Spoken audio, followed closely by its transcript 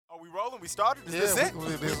We rolling? We started? Is this it?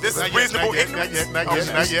 This is reasonable ignorance?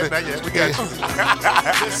 Not yet. We got you.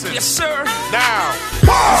 Listen. Yes, sir. Now.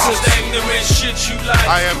 This is the ignorant shit you like.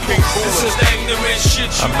 I am King Bula. This is the ignorant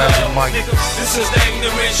shit you I'm like. Magic Mike. This is the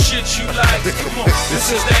ignorant shit you like. Come on.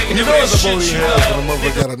 This is the You know ignorant it's a shit booty you hell like. when the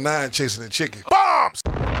motherfucker got a 9 chasing a chicken. Bombs.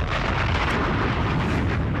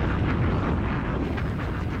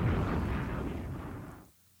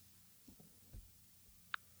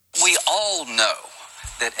 We all know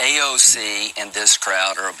that AOC and this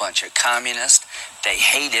crowd are a bunch of communists. They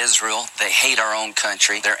hate Israel. They hate our own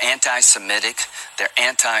country. They're anti-Semitic. They're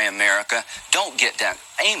anti-America. Don't get down.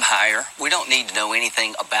 Aim higher. We don't need to know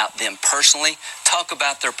anything about them personally. Talk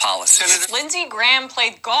about their policies. Lindsey Graham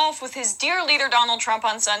played golf with his dear leader Donald Trump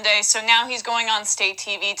on Sunday, so now he's going on state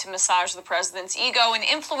TV to massage the president's ego and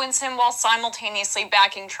influence him while simultaneously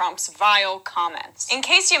backing Trump's vile comments. In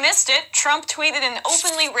case you missed it, Trump tweeted an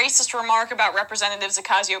openly racist remark about Representatives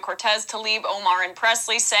Ocasio-Cortez, Tlaib, Omar, and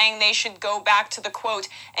Presley, saying they should go back to the, quote,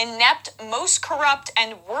 inept, most corrupt,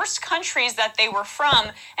 and worst countries that they were from,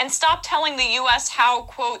 and stop telling the U.S. how,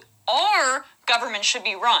 quote, our government should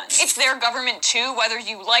be run. It's their government too, whether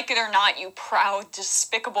you like it or not, you proud,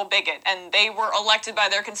 despicable bigot. And they were elected by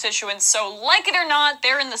their constituents, so like it or not,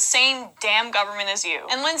 they're in the same damn government as you.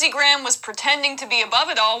 And Lindsey Graham was pretending to be above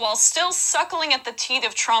it all while still suckling at the teat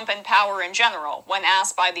of Trump and power in general. When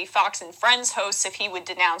asked by the Fox and Friends hosts if he would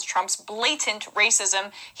denounce Trump's blatant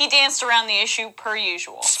racism, he danced around the issue per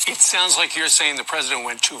usual. It sounds like you're saying the president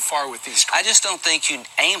went too far with these. I just don't think you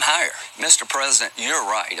aim higher. Mr. President, you're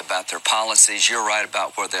right about their policies. You're right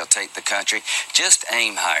about where they'll take the country. Just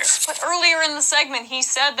aim higher. But earlier in the segment, he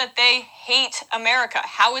said that they hate America.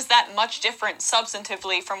 How is that much different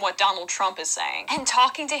substantively from what Donald Trump is saying? And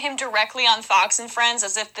talking to him directly on Fox and Friends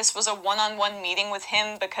as if this was a one-on-one meeting with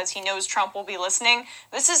him because he knows Trump will be listening,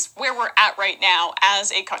 this is where we're at right now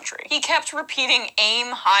as a country. He kept repeating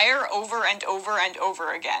aim higher over and over and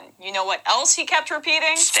over again. You know what else he kept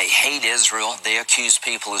repeating? They hate Israel. They accuse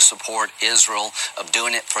people who support Israel of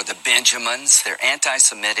doing it for the Benjamins. They're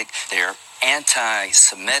anti-Semitic. They're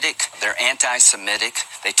anti-Semitic.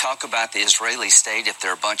 They talk about the Israeli state if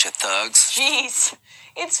they're a bunch of thugs. Jeez.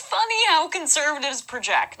 It's funny how conservatives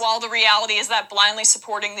project. While the reality is that blindly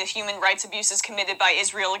supporting the human rights abuses committed by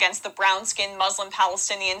Israel against the brown-skinned Muslim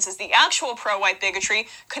Palestinians is the actual pro-white bigotry,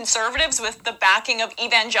 conservatives with the backing of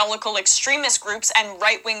evangelical extremist groups and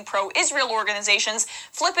right-wing pro-Israel organizations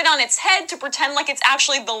flip it on its head to pretend like it's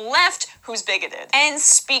actually the left who's bigoted. And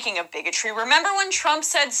speaking of bigotry, remember when Trump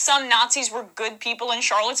said some Nazis were good people in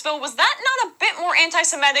Charlottesville? Was that not a bit more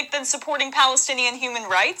anti-Semitic than supporting Palestinian human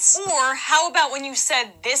rights? Or how about when you said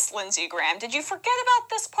this, Lindsey Graham? Did you forget about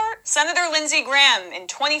this part? Senator Lindsey Graham in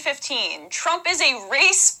 2015, Trump is a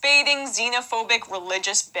race-baiting, xenophobic,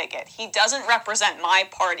 religious bigot. He doesn't represent my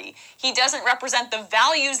party. He doesn't represent the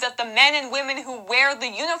values that the men and women who wear the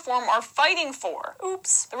uniform are fighting for.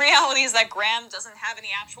 Oops. The reality is that Graham doesn't have any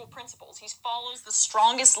actual principles. He follows the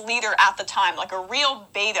strongest leader at the time, like a real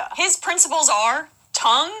beta. His principles are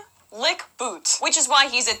tongue, lick boot, which is why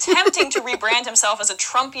he's attempting to rebrand himself as a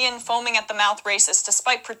Trumpian, foaming-at-the-mouth racist,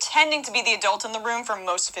 despite pretending to be the adult in the room for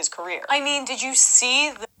most of his career. I mean, did you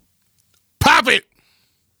see the... Pop it!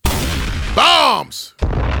 Bombs!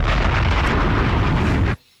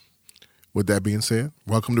 With that being said,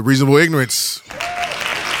 welcome to Reasonable Ignorance.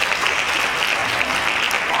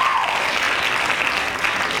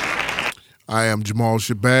 I am Jamal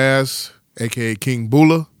Shabazz, a.k.a. King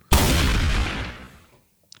Bula.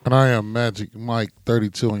 And I am Magic Mike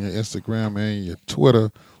 32 on your Instagram and your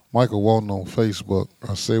Twitter. Michael Walton on Facebook.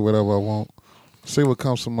 I say whatever I want. Say what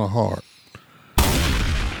comes from my heart.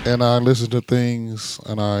 And I listen to things,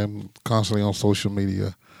 and I'm constantly on social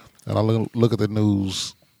media. And I look at the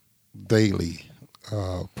news daily,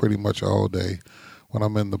 pretty much all day, when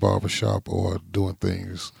I'm in the barbershop or doing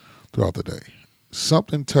things throughout the day.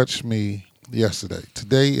 Something touched me yesterday.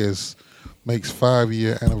 Today makes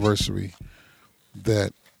 5-year anniversary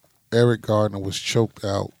that Eric Gardner was choked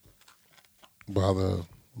out by the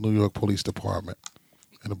New York Police Department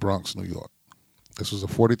in the Bronx, New York. This was a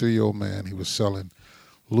 43-year-old man. He was selling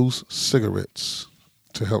loose cigarettes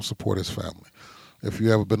to help support his family. If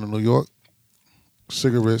you ever been to New York,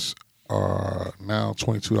 cigarettes are now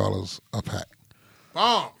 $22 a pack.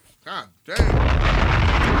 Bombs! God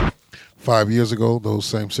damn. 5 years ago, those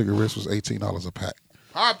same cigarettes was $18 a pack.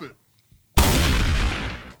 Pop it.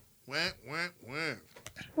 Went.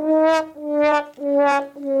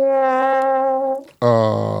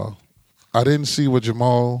 I didn't see what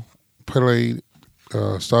Jamal played,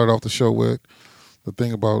 started off the show with, the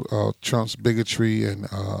thing about Trump's bigotry and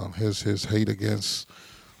his hate against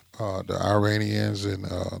the Iranians and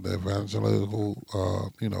the evangelical,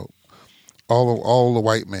 all the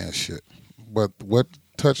white man shit. But what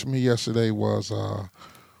touched me yesterday was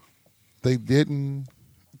they didn't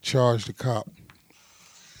charge the cop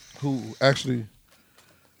who actually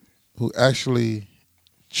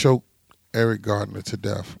choked Eric Gardner to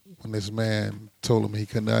death when this man told him he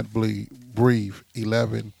could not breathe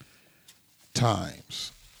 11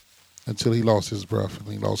 times until he lost his breath and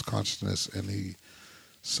he lost consciousness and he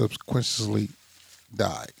subsequently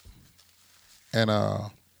died. And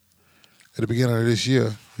at the beginning of this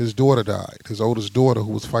year, his daughter died. His oldest daughter,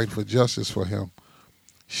 who was fighting for justice for him,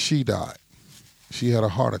 she died. She had a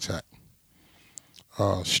heart attack,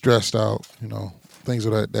 stressed out, things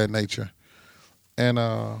of that nature.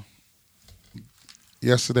 And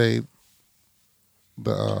yesterday,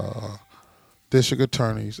 the district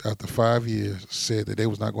attorneys, after 5 years, said that they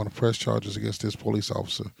was not going to press charges against this police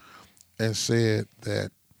officer and said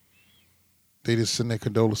that they just send their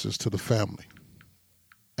condolences to the family.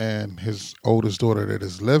 And his oldest daughter that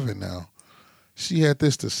is living now, she had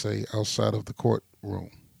this to say outside of the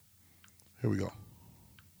courtroom. Here we go.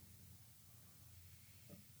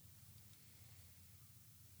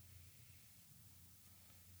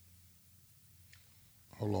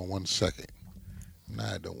 Hold on 1 second.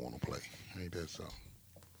 Nah, I don't want to play. Ain't that something?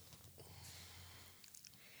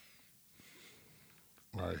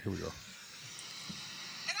 All right, here we go.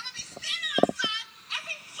 And I'm going to be standing outside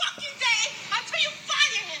every fucking day until you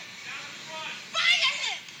fire him. Fire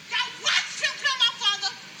him. Y'all watched him kill my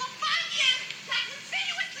father for 5 years. Y'all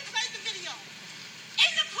continuously play the video.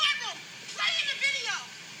 In the courtroom, playing the video.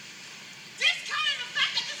 Discounting the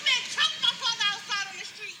fact that this man choked my father outside on the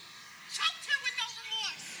street. Choked him with no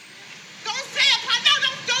remorse. Don't say it, no,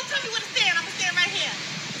 don't tell me where to stand. I'm going to stand right here.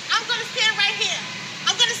 I'm going to stand right here.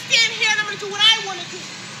 I'm going to stand here and I'm going to do what I want to do.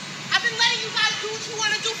 I've been letting you guys do what you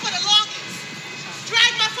want to do for the longest.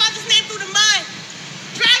 Drag my father's name through the mud.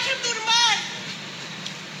 Drag him through the mud.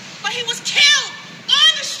 But he was killed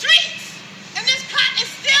on the streets. And this cop is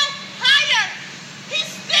still hired. He's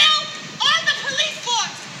still on the police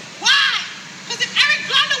force. Why? Because if Eric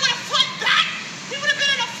Gardner would have fought back, he would have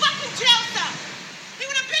been in a fucking jail cell. He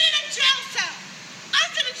would have been in a jail cell.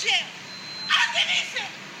 Under the jail. Underneath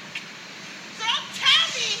it. So don't tell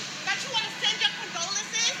me that you want to send your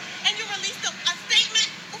condolences and you released a statement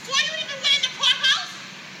before you even went in the courthouse?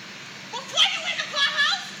 Before you went in the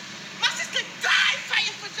courthouse? My sister died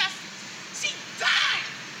fighting for justice. She died.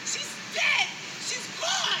 She's dead. She's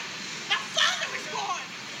gone. My father is gone.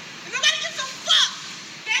 And nobody gives a fuck.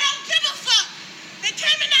 They don't give a fuck. They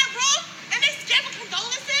came in that room and they gave her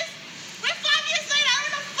condolences. But 5 years later, I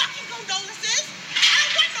don't know fucking condolences. I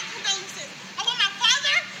don't want no condolences. I want my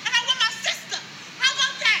father and I want my sister. How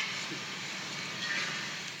about that?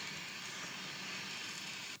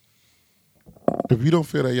 If you don't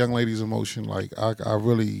feel that young lady's emotion, like I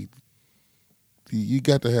really, you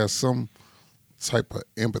got to have some type of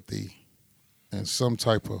empathy and some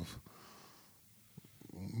type of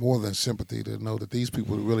more than sympathy to know that these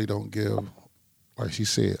people really don't give, like she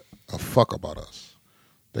said, a fuck about us.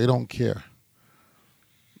 They don't care.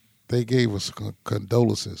 They gave us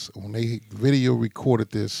condolences. When they video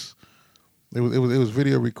recorded this, it was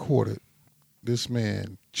video recorded, this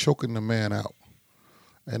man choking the man out.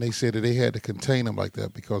 And they said that they had to contain him like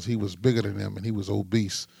that because he was bigger than them and he was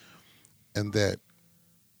obese. And that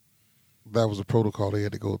was a protocol they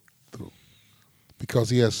had to go through. Because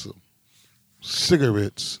he has some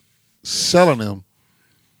cigarettes selling them.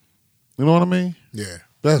 You know what I mean? Yeah.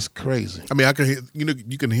 That's crazy. I mean, I can hear,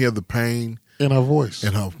 you can hear the pain in her voice.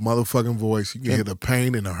 In her motherfucking voice. You can hear the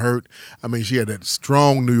pain and the hurt. I mean, she had that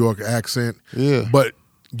strong New York accent. Yeah. But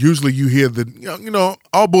usually you hear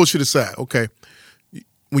all bullshit aside, okay.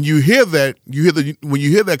 When you hear that, when you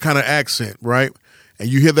hear that kind of accent, right? And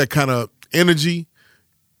you hear that kind of energy,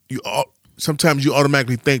 sometimes you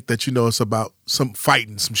automatically think that it's about some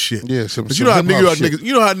fighting, some shit. Yeah, but you know how New York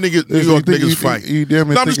niggas fight.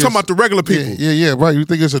 I'm just talking about the regular people. Yeah, right. You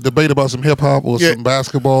think it's a debate about some hip hop or some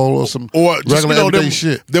basketball or some regular everyday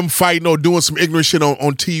shit. Them fighting or doing some ignorant shit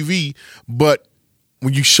on TV. But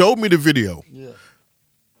when you showed me the video,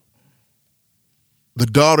 the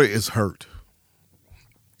daughter is hurt.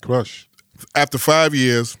 Crush. After 5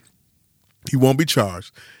 years, he won't be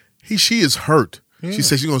charged. She is hurt. Yeah. She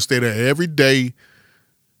says she's going to stay there every day.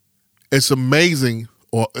 It's amazing.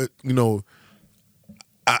 Or,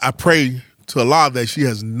 I pray to Allah that she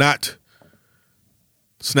has not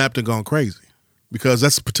snapped and gone crazy because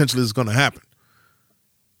that's potentially is going to happen.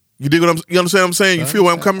 You dig what you understand what I'm saying? You feel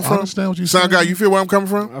where I'm coming from? I understand what you're saying. Sound guy, you feel where I'm coming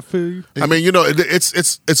from? I feel you. I mean,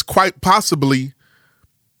 it's quite possibly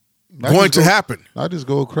going to happen. I just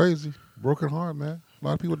go crazy. Broken heart, man. A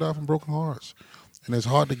lot of people die from broken hearts. And it's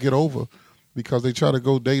hard to get over because they try to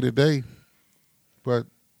go day to day. But,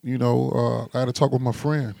 I had to talk with my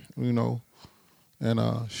friend, and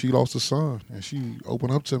she lost a son. And she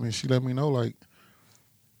opened up to me and she let me know, like,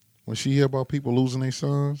 when she hear about people losing their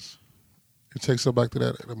sons, it takes her back to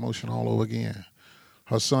that emotion all over again.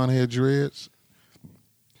 Her son had dreads.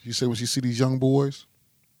 She said when she see these young boys,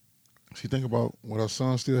 she think about when her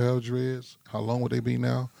son still have dreads, how long would they be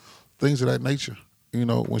now? Things of that nature.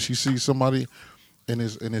 When she sees somebody in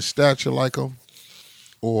his stature like him,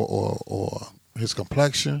 or his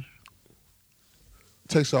complexion,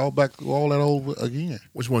 takes her all back all that over again.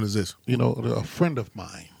 Which one is this? A friend of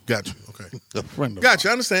mine. Gotcha. Okay. A friend of Gotcha.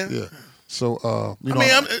 mine. I understand. Yeah. So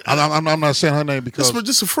I'm not saying her name because it's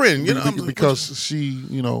just a friend, because she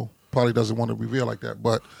probably doesn't want to reveal like that.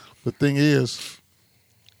 But the thing is,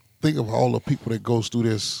 think of all the people that goes through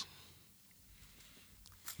this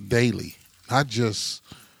daily. That's just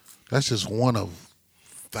one of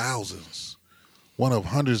thousands, one of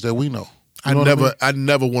hundreds that we know. I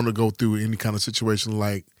never want to go through any kind of situation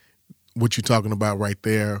like what you're talking about right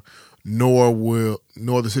there, nor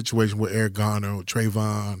the situation with Eric Garner or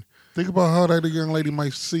Trayvon. Think about how that young lady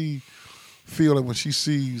might feel like when she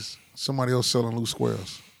sees somebody else selling loose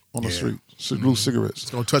squares on the street, loose cigarettes.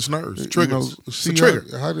 It's gonna touch nerves, triggers. It's a trigger.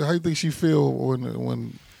 trigger. How do you think she feel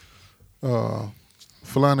when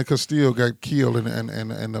Philando Castillo got killed and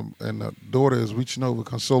the daughter is reaching over,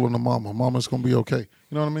 consoling the mama. Mama's gonna be okay.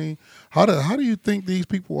 You know what I mean? How do you think these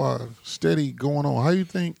people are steady going on? How do you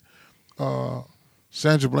think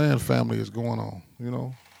Sandra Bland family is going on?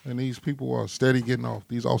 And these people are steady getting off.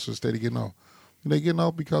 These officers steady getting off. And they getting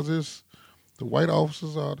off because it's the white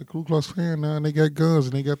officers are the Ku Klux Klan now, and they got guns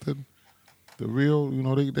and they got the real.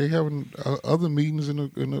 They having other meetings in the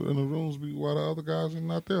rooms while the other guys are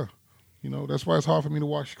not there. That's why it's hard for me to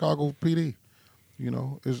watch Chicago PD.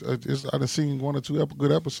 I done seen one or two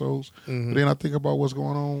good episodes, but then I think about what's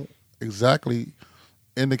going on exactly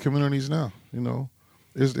in the communities now.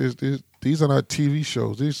 These are not TV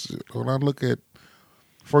shows. When I look at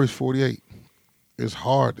First 48, it's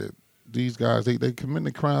hard that these guys, they commit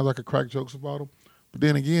the crimes. I could crack jokes about them. But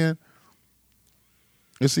then again,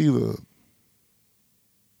 it's either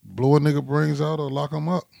blow a nigga brains out or lock them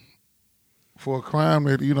up for a crime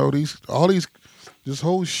that, this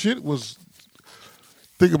whole shit was,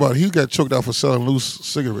 think about it, he got choked out for selling loose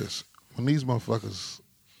cigarettes when these motherfuckers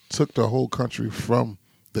took the whole country from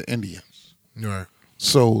the Indians. Right.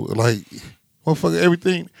 So, like, motherfucker,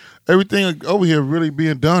 everything over here really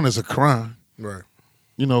being done is a crime. Right.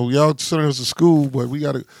 Y'all sending us to school, but we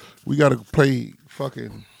gotta pay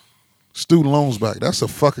fucking student loans back. That's a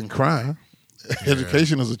fucking crime. Yeah.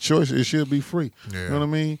 Education is a choice. It should be free. Yeah. You know what I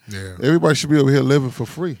mean? Yeah. Everybody should be over here living for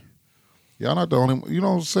free. Y'all not the only. You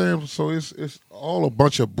know what I'm saying? So it's all a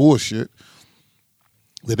bunch of bullshit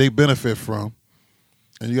that they benefit from,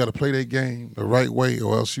 and you got to play their game the right way,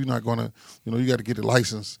 or else you're not gonna. You got to get the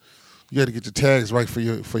license. You got to get the tags right for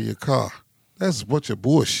your car. That's a bunch of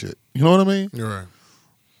bullshit. You know what I mean? You're right.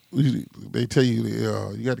 They tell you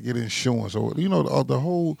you got to get insurance, or the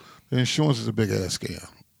whole insurance is a big ass scam.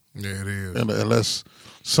 Yeah, it is. Unless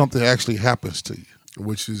something actually happens to you,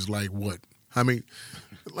 which is like what? I mean,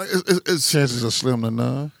 like it's chances are slim to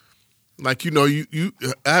none. Like I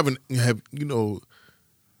have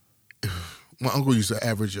my uncle used to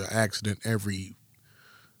average an accident every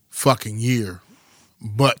fucking year,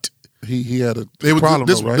 but he had a problem,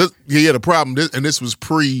 right? He had a problem, and this was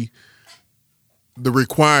pre the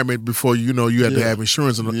requirement before you had to have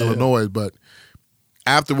insurance in Illinois. But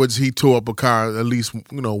afterwards, he tore up a car at least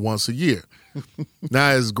once a year.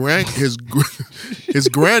 Now his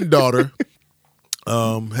granddaughter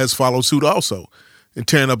has followed suit also in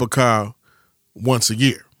tearing up a car once a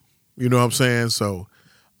year. You know what I'm saying? So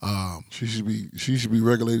she should be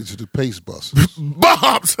regulated to the pace bus.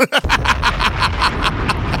 Bombs.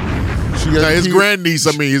 His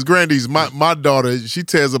grandniece, my daughter, she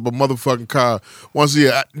tears up a motherfucking car once a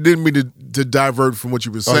year. I didn't mean to divert from what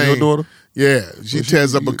you were saying. Your daughter? Yeah, she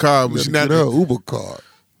tears up a car, but she not her Uber card.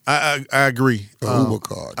 I agree. Uber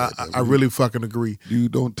card. I really fucking agree. You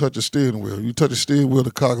don't touch a steering wheel. You touch a steering wheel,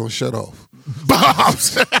 the car gonna shut off.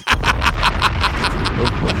 Bombs. That's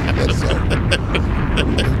all.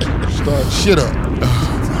 Start shit up.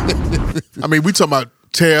 I mean, we talking about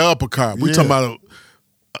tear up a car. We talking about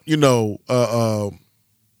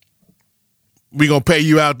we gonna pay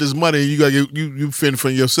you out this money. You got you fend for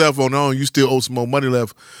yourself on your own. You still owe some more money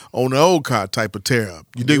left on the old car type of tear up.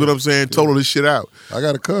 You dig what I'm saying? Total this shit out. I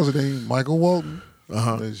got a cousin named Michael Walton.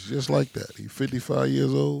 It's just like that. He's 55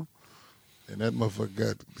 years old, And that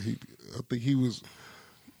motherfucker I think he was,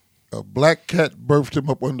 a black cat birthed him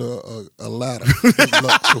up under a ladder. His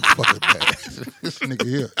luck so fucking bad. This nigga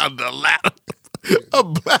here. Under a ladder. A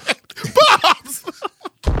black bombs.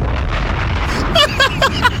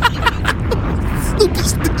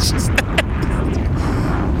 Superstitious.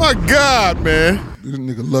 My God, man. This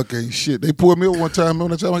nigga luck ain't shit. They pulled me up one time.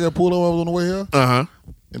 Remember the time I got pulled over? I was on the way here? Uh-huh.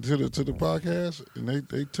 And to the podcast, and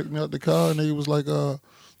they took me out the car, and they was like,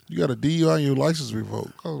 you got a DUI and your license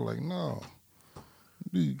revoked. I was like, no.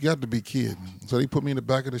 You got to be kidding. So they put me in the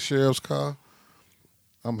back of the sheriff's car.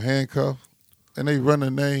 I'm handcuffed. And they run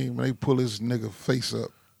the name, and they pull his nigga face up.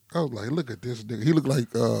 I was like, look at this nigga. He looked like,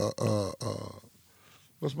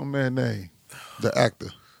 what's my man's name? The actor.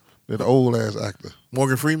 The old-ass actor.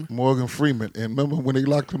 Morgan Freeman? Morgan Freeman. And remember when they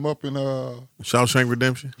locked him up in... Shawshank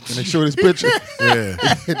Redemption? And they showed his picture? Yeah.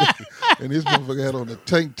 And this motherfucker had on a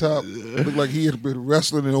tank top. It looked like he had been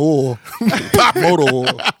wrestling in oil. Motor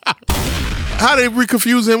oil. How they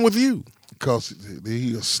reconfuse him with you? Because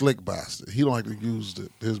he a slick bastard. He don't like to use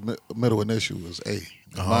his middle initial is A.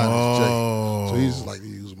 Mine is J. So he's like to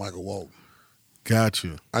use Michael Walton. Got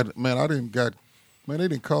you. They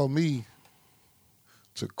didn't call me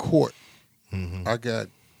to court. Mm-hmm. I got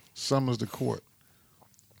summons to court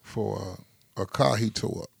for a car he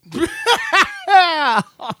tore up. A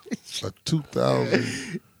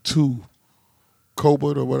 2002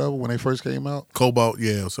 Cobalt or whatever when they first came out. Cobalt,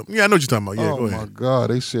 yeah, or something. Yeah, I know what you're talking about. Yeah, go ahead. Oh my God,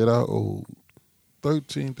 they said I owe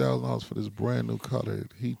 $13,000 for this brand new car that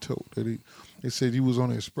he towed. They said he was on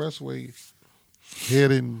the expressway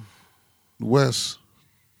heading west,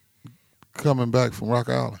 coming back from Rock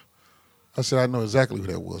Island. I said, I know exactly who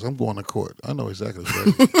that was. I'm going to court. I know exactly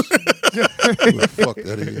who that is. Who the fuck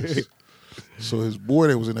that is. So his boy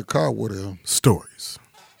that was in the car with him. Stories.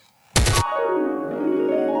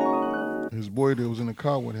 His boy that was in the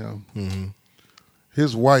car with him,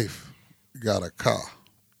 his wife got a car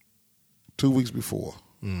 2 weeks before.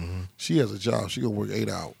 Mm-hmm. She has a job. She going to work 8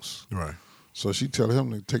 hours. Right. So she tell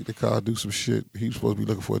him to take the car, do some shit. He was supposed to be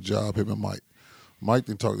looking for a job, him and Mike. Mike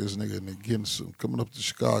didn't talk to this nigga and they coming up to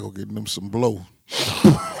Chicago, getting them some blow.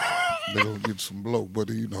 They gonna get some blow, but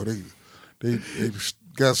they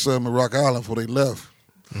got some in Rock Island before they left.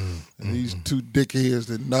 And these two dickheads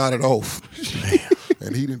that nodded off.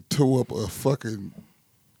 And he didn't tow up a fucking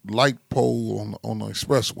light pole on the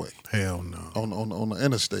expressway. Hell no. On the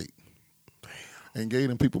interstate. And gave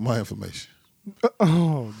them people my information.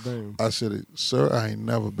 Oh, damn. I said, sir, I ain't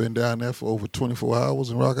never been down there for over 24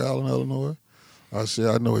 hours in Rock Island, Illinois. I said,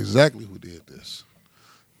 I know exactly who did this.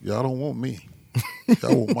 Y'all don't want me.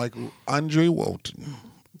 Y'all want Michael Andre Walton.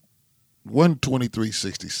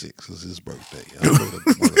 12366 is his birthday. I know that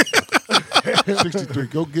motherfucker. 63.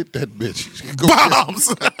 Go get that bitch. Go Bombs.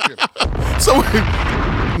 So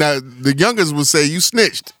now the youngest would say you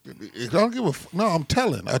snitched. I don't give a no. I'm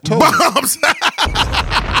telling. I told Bombs.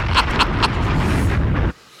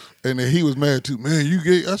 And then he was mad too. Man, you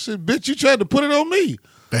gay. I said, bitch, you tried to put it on me.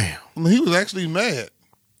 Damn. I mean, he was actually mad.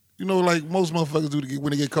 You know, like most motherfuckers do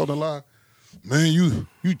when they get caught in a lie. Man, you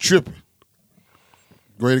tripping.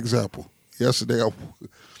 Great example. Yesterday,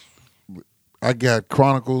 I got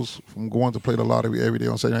Chronicles from going to play the lottery every day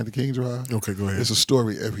on Saturday Night at the King Drive. Okay, go ahead. It's a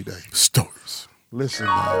story every day. Stories. Listen,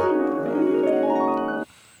 man.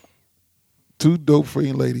 2 dope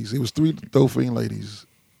fiend ladies. It was 3 dope fiend ladies.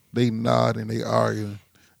 They nod and they argue,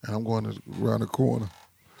 and I'm going around the corner.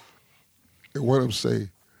 And one of them say,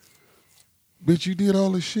 bitch, you did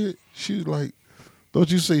all this shit? She was like, don't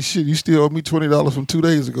you say shit. You still owe me $20 from 2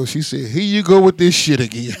 days ago. She said, here you go with this shit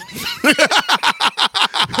again.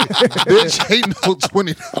 Bitch, ain't no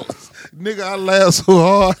 $20. Nigga, I laughed so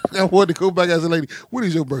hard. I wanted to go back as a lady. When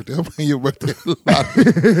is your birthday? I'm paying your birthday.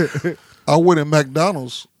 I went in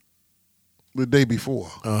McDonald's the day before.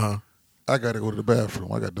 Uh-huh. I got to go to the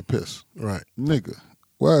bathroom. I got to piss. Right. Nigga.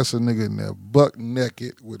 Why is a nigga in there buck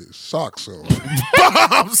naked with his socks on?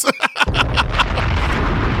 Bombs.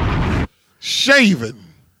 Shaving.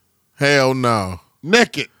 Hell no.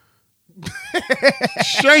 Naked.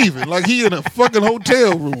 Shaving like he in a fucking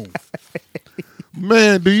hotel room.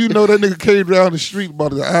 Man, do you know that nigga came down the street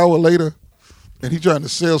about an hour later and he trying to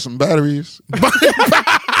sell some batteries?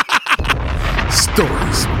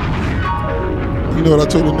 Stories. You know what I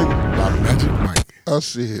told the nigga? By Magic Mike. I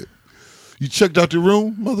said, you checked out the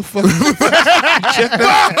room, motherfucker? You checked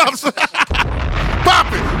out? Pop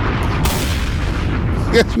it.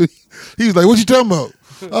 Guess what? He was like, what you talking about?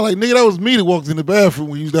 I was like, nigga, that was me that walked in the bathroom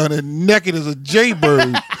when you was down there naked as a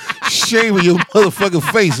jaybird, shaving your motherfucking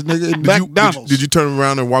face, nigga, in McDonald's. Did you turn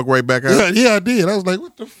around and walk right back out? Yeah, I did. I was like,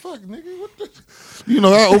 what the fuck, nigga? What the? You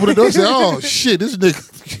know, I opened the door and said, oh, shit, this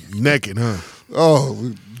nigga. Naked, huh?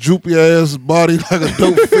 Oh, droopy ass body like a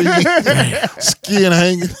dope fiend, skin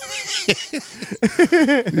hanging.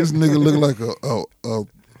 This nigga look like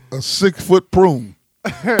a 6 foot prune.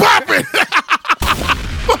 Pop it!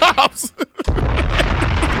 Pops!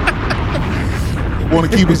 Want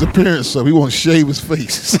to keep his appearance up. He want to shave his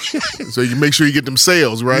face. So you make sure you get them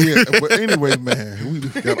sales, right? Yeah, but anyway, man, we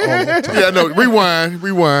got all the time. Yeah, no, rewind.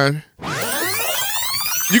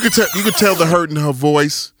 You could tell the hurt in her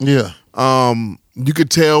voice. Yeah. You could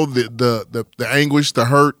tell the anguish, the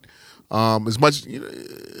hurt. As much,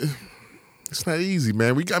 it's not easy,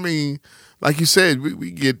 man. Like you said,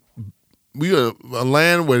 we are a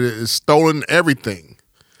land where it's stolen everything.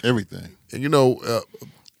 Everything. And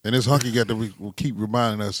and this hunky got to keep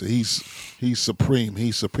reminding us that he's supreme,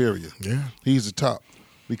 he's superior. Yeah. He's the top.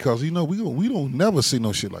 Because we don't never see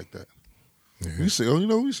no shit like that. Yeah. We say,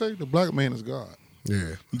 we say the black man is God.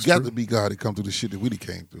 Yeah. You got to be God to come through the shit that we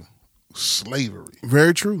came through. Slavery.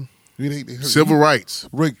 Very true. Civil rights.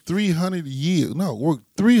 Worked 300 years. No, worked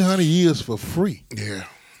 300 years for free. Yeah.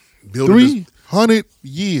 300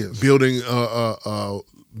 years. Building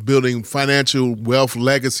financial wealth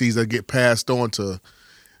legacies that get passed on to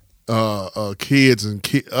kids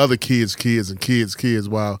and other kids'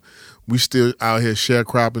 while we still out here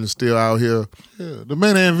sharecropping, still out here. Yeah, the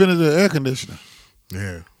man that invented the air conditioner.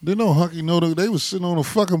 Yeah. They know hunky know they was sitting on a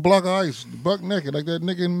fucking block of ice, buck naked, like that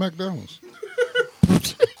nigga in McDonald's.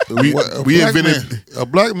 A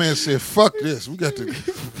black man said, "Fuck this. We got to,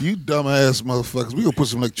 you dumbass motherfuckers. We gonna put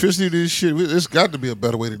some electricity to this shit. It's got to be a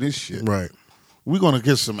better way to this shit. Right. We gonna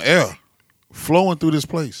get some air flowing through this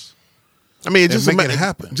place. Just make it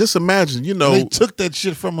happen. Just imagine, they took that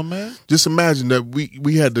shit from a man. Just imagine that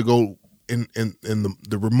we had to go in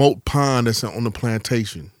the remote pond that's on the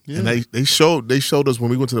plantation, and they showed us when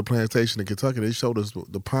we went to the plantation in Kentucky. They showed us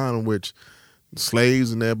the pond in which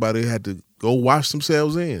slaves and everybody had to go wash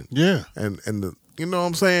themselves in. Yeah, and you know what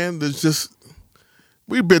I'm saying? There's just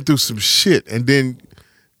we've been through some shit, and then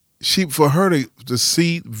for her to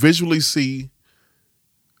visually see,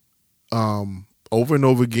 over and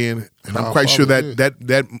over again, and I'm quite sure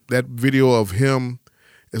that video of him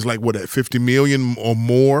is like at 50 million or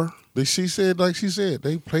more. She said,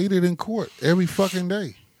 they played it in court every fucking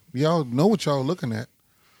day. Y'all know what y'all looking at.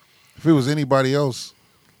 If it was anybody else,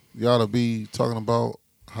 y'all to be talking about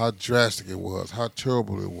how drastic it was, how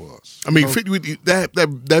terrible it was.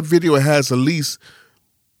 That video has at least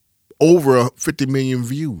over 50 million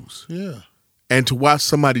views. Yeah. And to watch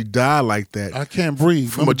somebody die like that, I can't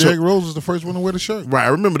breathe. Derrick Rose was the first one to wear the shirt. Right, I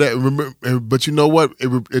remember that. But you know what?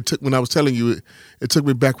 It took, when I was telling you, it took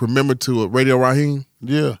me back. Remember to Radio Raheem?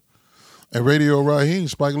 Yeah, and Radio Raheem,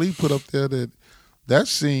 Spike Lee put up there that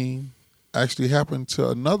scene actually happened to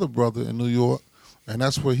another brother in New York, and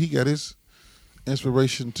that's where he got his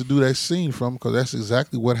inspiration to do that scene from, because that's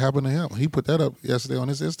exactly what happened to him. He put that up yesterday on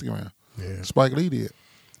his Instagram. Yeah. Spike Lee did,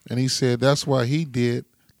 and he said that's why he did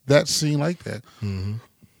that scene like that,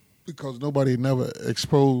 because nobody never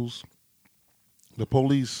exposed the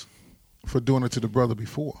police for doing it to the brother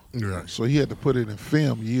before. Right. So he had to put it in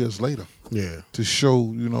film years later. Yeah. To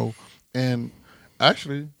show, and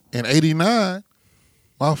actually in '89,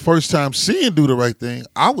 my first time seeing Do the Right Thing,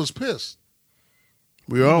 I was pissed.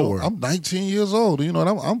 We all were. I'm 19 years old. And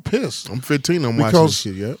I'm pissed. I'm 15. I'm watching this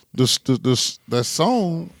shit. Yep. That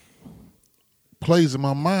song plays in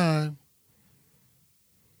my mind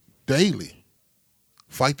daily.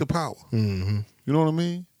 Fight the power. Mm-hmm. You know what I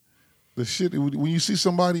mean? The shit, when you see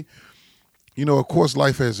somebody, of course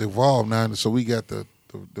life has evolved now, so we got the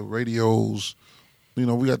radios, we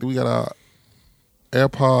got our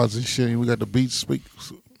AirPods and shit, and we got the Beats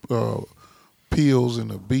pills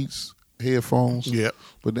and the Beats headphones. Yeah.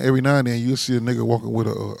 But every now and then you'll see a nigga walking with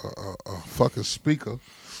a fucking speaker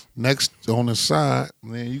next on the side,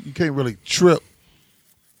 man. You can't really trip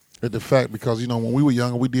at the fact, because when we were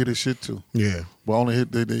younger we did this shit too. Yeah. But only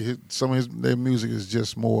they hit some of their music is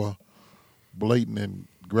just more blatant and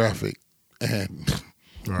graphic, and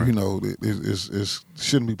right. it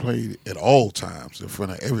shouldn't be played at all times in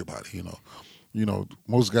front of everybody.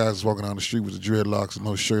 Most guys walking down the street with the dreadlocks and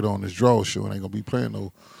no shirt on, his drawers showing, ain't gonna be playing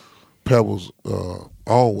no Pebbles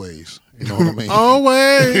always. You know what I mean?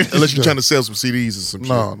 Always. Unless you're trying to sell some CDs or some shit.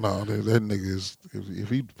 No, that nigga is, if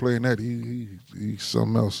he playing that, he's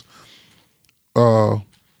something else.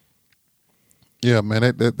 Yeah, man,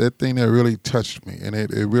 that thing that really touched me, and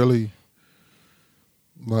it really,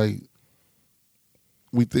 like,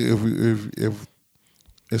 we think if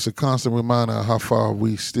it's a constant reminder of how far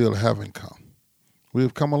we still haven't come. We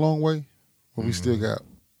have come a long way, but we still got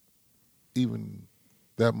even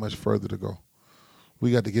that much further to go.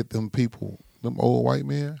 We got to get them people them old white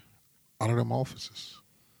men out of them offices.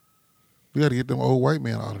 We got to get them old white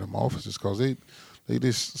men out of them offices because they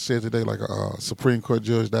just said today, like a Supreme Court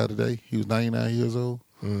judge died today. He was 99 years old.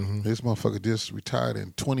 Mm-hmm. This motherfucker just retired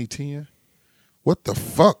in 2010. What the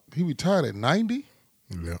fuck? He retired at 90?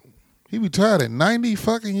 Yeah. He retired at 90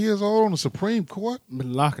 fucking years old on the Supreme Court?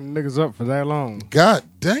 Been locking niggas up for that long. God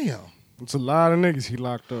damn. It's a lot of niggas he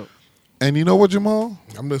locked up. And you know what, Jamal?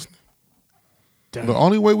 I'm listening. Damn. The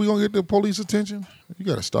only way we going to get the police attention, you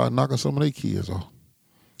got to start knocking some of their kids off.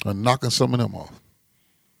 Or knocking some of them off.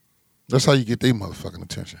 That's how you get their motherfucking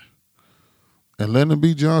attention. And Lyndon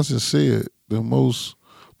B. Johnson said the most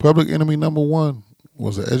public enemy number one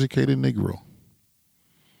was an educated Negro.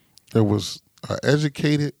 There was an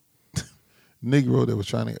educated Negro that was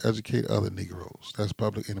trying to educate other Negroes. That's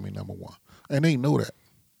public enemy number one. And they know that.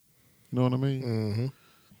 You know what I mean? Mm-hmm.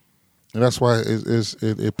 And that's why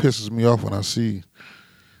it pisses me off when I see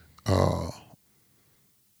the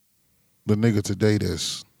nigga today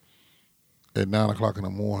that's at 9 o'clock in the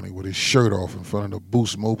morning with his shirt off in front of the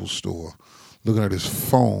Boost Mobile store, looking at his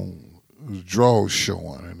phone, his drawers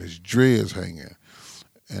showing and his dreads hanging.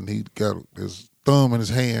 And he got his thumb in his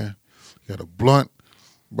hand, he got a blunt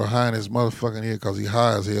behind his motherfucking head because he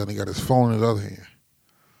high as hell, and he got his phone in his other hand.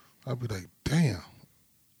 I'd be like, damn.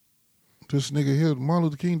 This nigga here, Martin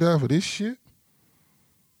Luther King died for this shit?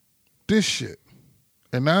 This shit.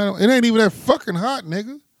 And now it ain't even that fucking hot,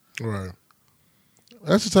 nigga. Right.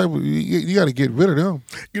 That's the type of, you got to get rid of them.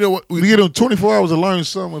 You know what? We get them 24 hours to learn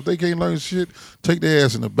something. If they can't learn shit, take their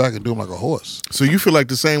ass in the back and do them like a horse. So you feel like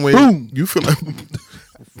the same way? Boom. You feel like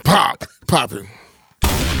popping.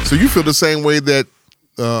 So you feel the same way that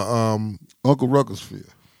Uncle Ruckus feel.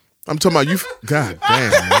 I'm talking about you. God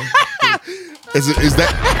damn, man. Is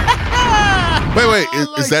that? Wait.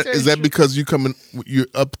 Is that because you're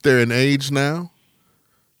up there in age now?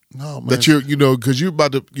 No, man. That because you're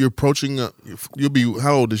approaching. You'll be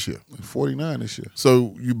how old this year? 49 this year.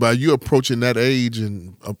 So you approaching that age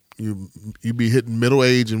and you be hitting middle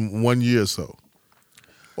age in 1 year or so.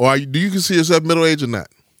 Or do you consider yourself middle age or not?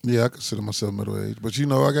 Yeah, I consider myself middle age, but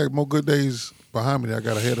I got more good days behind me than I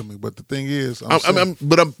got ahead of me. But the thing is,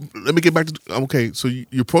 let me get back to okay. So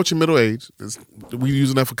you're approaching middle age. We're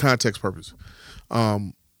using that for context purpose.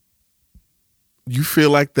 You feel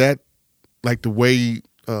like that, like the way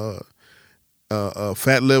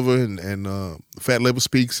Fat Liver and Fat Liver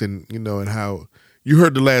speaks, and and how you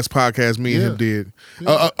heard the last podcast me and him did.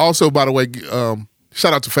 Yeah. Also, by the way,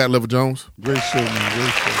 shout out to Fat Liver Jones. Great show, man.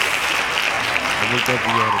 Great show. I looked up the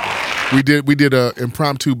other day. We did a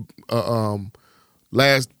impromptu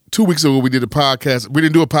last 2 weeks ago. We did a podcast. We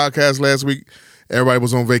didn't do a podcast last week. Everybody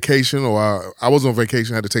was on vacation, or I was on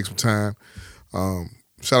vacation. I had to take some time.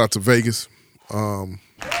 Shout out to Vegas.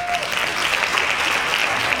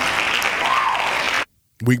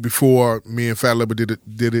 Week before, me and Fat Liver did it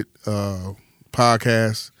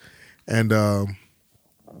podcast, and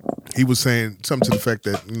he was saying something to the fact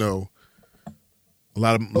that a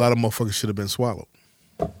lot of motherfuckers should have been swallowed.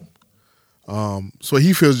 So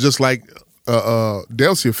he feels just like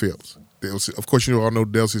Delcia feels. Of course, all know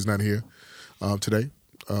Delcia's not here today,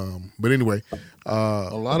 but anyway,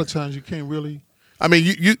 a lot of times you can't really. I mean,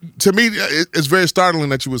 you to me, it's very startling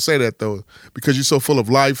that you would say that though, because you're so full of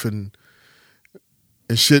life and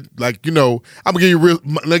shit. Like I'm gonna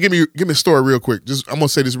give you give me a story real quick. I'm gonna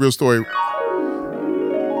say this real story.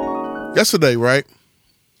 Yesterday, right?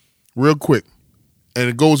 Real quick, and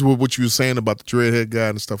it goes with what you were saying about the dreadhead guy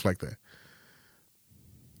and stuff like that.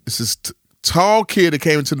 It's this tall kid that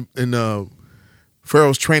came into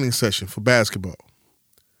Pharaoh's training session for basketball.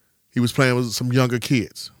 He was playing with some younger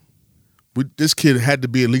kids. This kid had to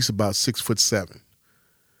be at least about 6'7",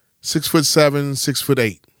 6'7",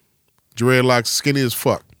 6'8", dreadlocks, skinny as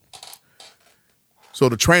fuck. So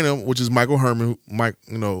the trainer, which is Michael Herman,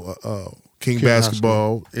 King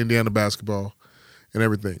Basketball, Indiana Basketball, and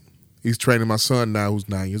everything. He's training my son now, who's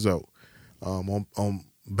 9 years old, on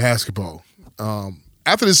basketball.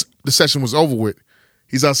 After the session was over with,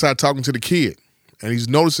 he's outside talking to the kid, and he's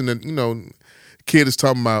noticing that the kid is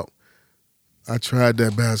talking about, I tried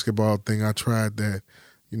that basketball thing. I tried that.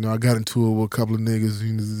 I got into it with a couple of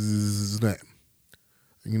niggas. That.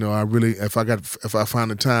 I really, if I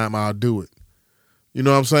find the time, I'll do it. You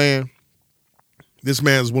know what I'm saying? This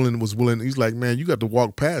man was willing. He's like, man, you got to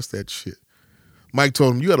walk past that shit. Mike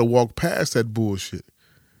told him, you got to walk past that bullshit.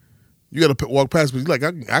 You got to walk past. But he's like,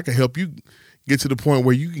 I can help you get to the point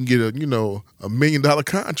where you can get a $1 million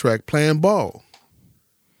contract playing ball.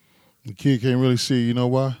 The kid can't really see. You know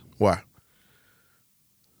why? Why?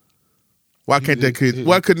 Why couldn't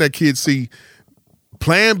that kid see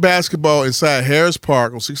playing basketball inside Harris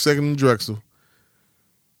Park on 62nd and Drexel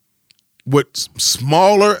with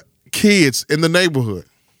smaller kids in the neighborhood.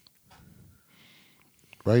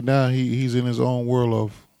 Right now, he's in his own world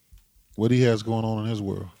of what he has going on in his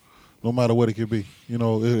world. No matter what it could be, you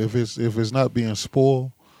know, if it's not being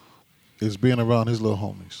spoiled, it's being around his little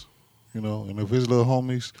homies, you know. And if his little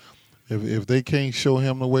homies, if they can't show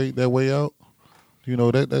him that way out, you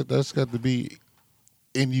know, that's got to be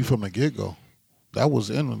in you from the get go. That was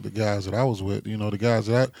in the guys that I was with, you know, the guys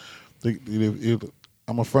that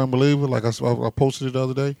I'm a firm believer. Like I posted it the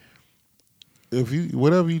other day. If you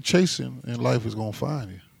whatever you chasing in life is gonna find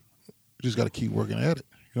you. You just got to keep working at it.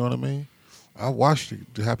 You know what I mean? I watched it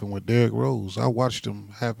happen with Derrick Rose. I watched them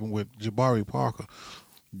happen with Jabari Parker.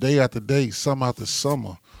 Day after day, summer after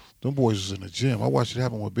summer, them boys was in the gym. I watched it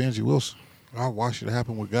happen with Benji Wilson. I watched it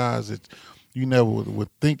happen with guys that you never would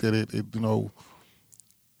think that it you know,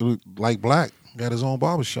 like Black got his own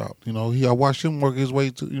barbershop. You know, I watched him work his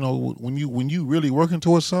way to, you know, when you really working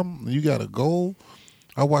towards something, and you got a goal.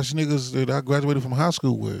 I watched niggas that I graduated from high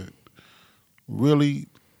school with really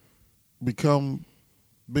become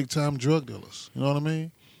big-time drug dealers. You know what I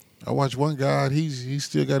mean? I watched one guy, he's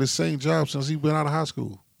still got his same job since he been out of high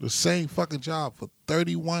school. The same fucking job for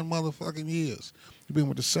 31 motherfucking years. He been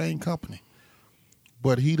with the same company.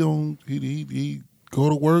 But he go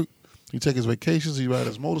to work, he take his vacations, he ride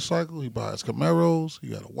his motorcycle, he buys Camaros, he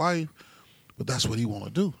got a wife. But that's what he want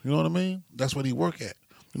to do. You know what I mean? That's what he work at.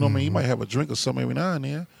 You know what I mean? He might have a drink or something every now and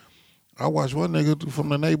then. I watched one nigga from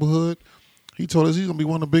the neighborhood. He told us he's going to be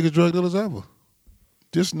one of the biggest drug dealers ever.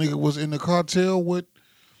 This nigga was in the cartel with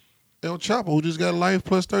El Chapo, who just got life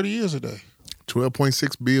plus 30 years a day.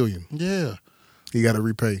 $12.6 billion. Yeah. He got to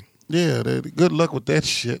repay. Yeah, good luck with that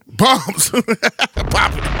shit. Bombs.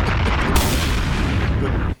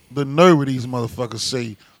 The nerve of these motherfuckers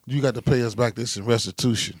say, you got to pay us back this in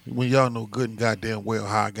restitution. When y'all know good and goddamn well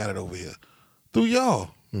how I got it over here. Through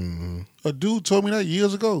y'all. Mm-hmm. A dude told me that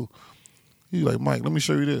years ago. He like, Mike, let me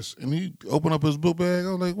show you this. And he opened up his book bag. I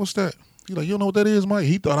was like, what's that? He like, you don't know what that is, Mike?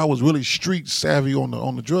 He thought I was really street savvy on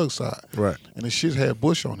the drug side. Right. And the shit had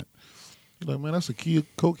Bush on it. He like, man, that's a key of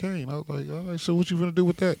cocaine. I was like, all right, so what you gonna do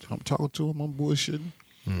with that? I'm talking to him. I'm bullshitting.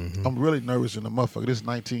 Mm-hmm. I'm really nervous in the motherfucker. This is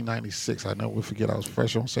 1996. I never will forget. I was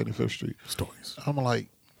fresh on 75th Street. Stories. I'm like,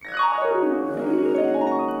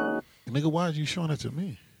 nigga, why are you showing that to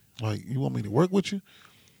me? Like, you want me to work with you?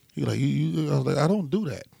 He like, I was like, I don't do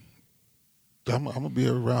that. I'm gonna be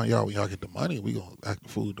around y'all when y'all get the money. We gonna act the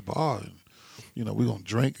fool at the bar, and you know we gonna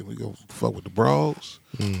drink and we gonna fuck with the bros.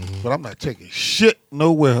 Mm-hmm. But I'm not taking shit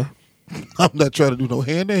nowhere. I'm not trying to do no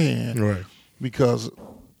hand to hand, right? Because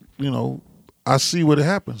you know I see what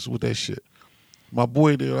happens with that shit. My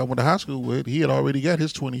boy that I went to high school with, he had already got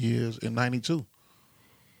his 20 years in '92.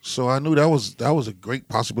 So I knew that was a great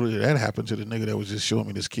possibility that happened to the nigga that was just showing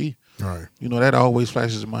me this key. Right. You know, that always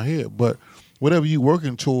flashes in my head. But whatever you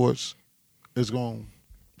working towards is going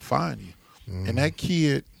to find you. Mm. And that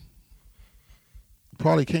kid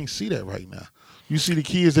probably can't see that right now. You see the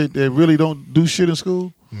kids that really don't do shit in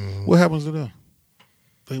school, what happens to them?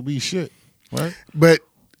 They be shit, right? But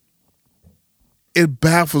it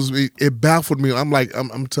baffles me. It baffled me. I'm like,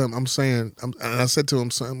 and I said to him,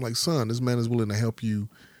 I'm like, son, this man is willing to help you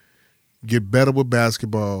get better with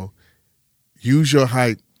basketball, use your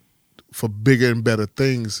height for bigger and better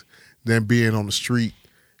things than being on the street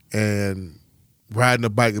and riding a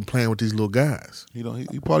bike and playing with these little guys. You know,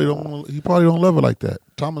 he probably don't love it like that.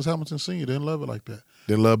 Thomas Hamilton Sr. didn't love it like that.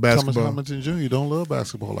 Didn't love basketball. Thomas Hamilton Jr. don't love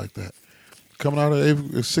basketball like that. Coming out of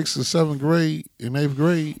 6th and 7th grade, in 8th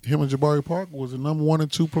grade, him and Jabari Parker was the number 1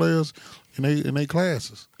 and 2 players in their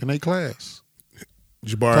classes. In their class.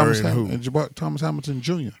 Thomas Hamilton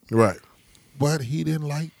Jr. Right. But he didn't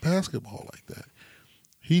like basketball like that.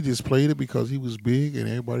 He just played it because he was big and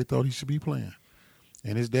everybody thought he should be playing.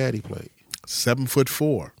 And his daddy played.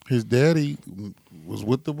 7'4". His daddy was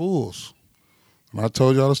with the Bulls. And I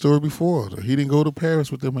told y'all the story before. He didn't go to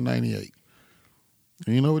Paris with them in '98.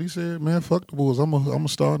 And you know what he said? Man, fuck the Bulls. I'm a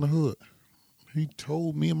star in the hood. He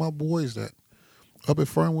told me and my boys that up at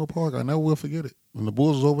Fernwood Park. I never will forget it. And the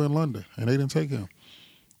Bulls was over in London, and they didn't take him.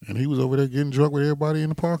 And he was over there getting drunk with everybody in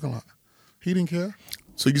the parking lot. He didn't care.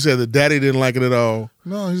 So you said the daddy didn't like it at all?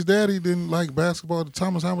 No, his daddy didn't like basketball.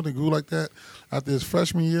 Thomas Hamilton grew like that after his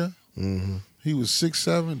freshman year. Mm-hmm. He was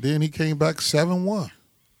 6'7". Then he came back 7'1".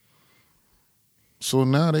 So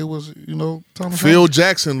now they was, you know, Thomas Phil Hamilton.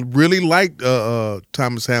 Jackson really liked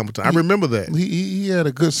Thomas Hamilton. I remember that. He had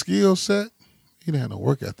a good skill set. He didn't have no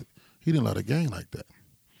work ethic. He didn't love the game like that.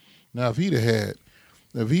 Now, if he'd have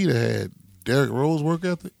had Derrick Rose work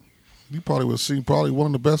ethic, you probably would have seen probably one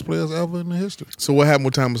of the best players ever in the history. So what happened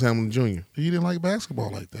with Thomas Hamilton Jr.? He didn't like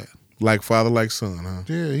basketball like that. Like father, like son, huh?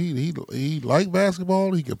 Yeah, he liked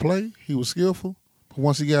basketball. He could play. He was skillful. But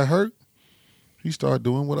once he got hurt, he started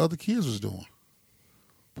doing what other kids was doing.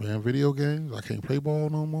 Playing video games. I can't play ball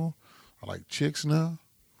no more. I like chicks now.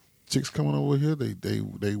 Chicks coming over here, they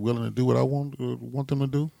willing to do what I want them to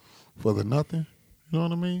do for the nothing. You know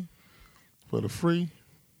what I mean? For the free.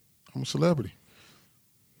 I'm a celebrity.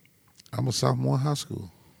 I'm a sophomore in high school.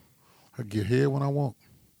 I get head when I want.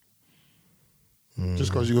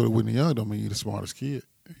 Just because you go to Whitney Young don't mean you're the smartest kid.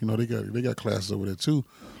 You know, they got classes over there too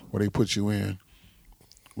where they put you in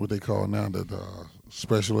what they call now the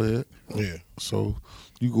special ed. Yeah. So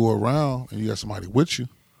you go around and you got somebody with you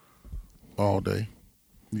all day.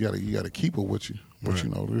 You gotta keep her with you. But Right. you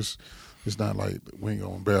know, it's not like we ain't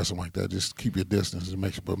gonna embarrass them like that. Just keep your distance and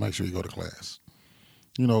make sure you go to class.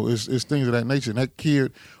 You know, it's things of that nature. And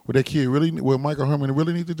what Michael Herman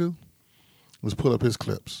really need to do was pull up his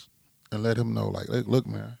clips and let him know, like, hey, look,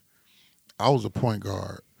 man, I was a point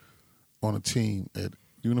guard on a team at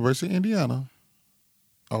University of Indiana.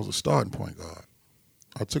 I was a starting point guard.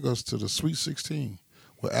 I took us to the Sweet 16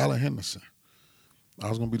 with Allen Henderson. I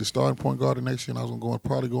was going to be the starting point guard the next year, and I was going to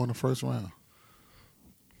probably go in the first round.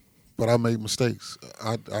 But I made mistakes.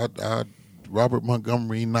 Robert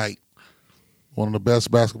Montgomery Knight, one of the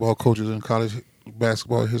best basketball coaches in college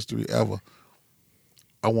basketball history ever.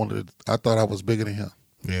 I thought I was bigger than him.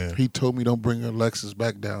 Yeah. He told me don't bring a Lexus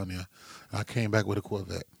back down there. I came back with a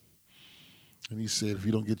Corvette. And he said, if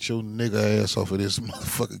you don't get your nigga ass off of this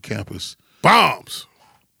motherfucking campus. Bombs.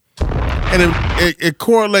 And it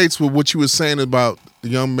correlates with what you were saying about the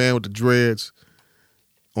young man with the dreads.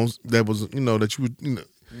 That was, that you would,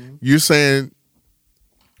 you're saying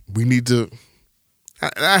we need to,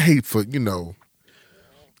 I hate for,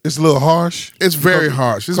 It's a little harsh. It's very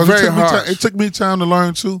harsh. It's very harsh. It took me time to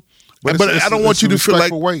learn too. But I don't want you to feel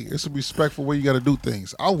like it's a respectful way you got to do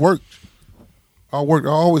things. I worked. I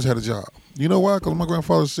always had a job. You know why? Because my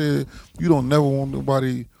grandfather said you don't never want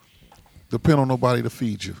nobody depend on nobody to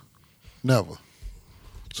feed you. Never.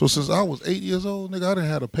 So since I was 8 years old, nigga, I done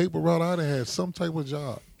had a paper route. I done had some type of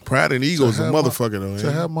job. Pride and ego is a motherfucker, though.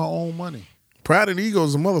 To have my own money. Pride and ego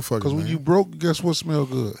is a motherfucker. Because when you broke, guess what smell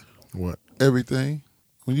good? What? Everything.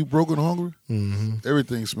 When you broke and hungry,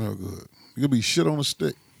 everything smell good. You'll be shit on a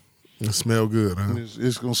stick. It smell good, huh?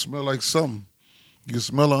 It's going to smell like something. You can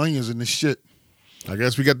smell the onions in this shit. I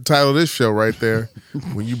guess we got the title of this show right there.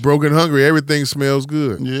 When you broke and hungry, everything smells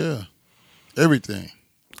good. Yeah. Everything.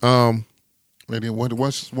 And then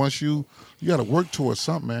once you got to work towards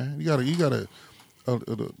something, man. You gotta.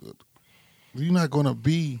 You're not gonna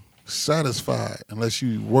be satisfied unless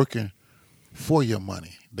you working for your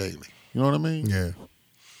money daily. You know what I mean? Yeah.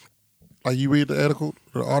 Like you read the article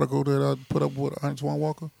that I put up with Antoine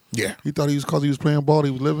Walker. Yeah. He thought because he was playing ball,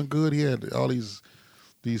 he was living good. He had all these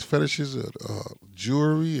fetishes,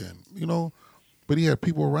 jewelry, and but he had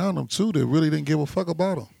people around him too that really didn't give a fuck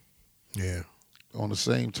about him. Yeah. On the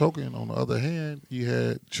same token, on the other hand, you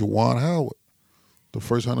had Juwan Howard, the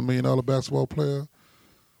first $100 million basketball player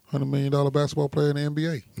in the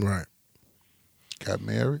NBA. Right. Got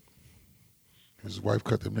married. His wife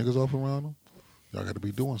cut them niggas off around him. Y'all got to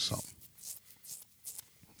be doing something.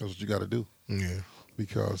 That's what you got to do. Yeah.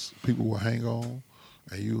 Because people will hang on,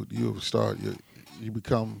 and you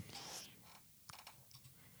become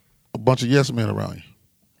a bunch of yes men around you.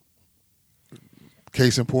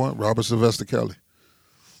 Case in point, Robert Sylvester Kelly.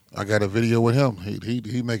 I got a video with him.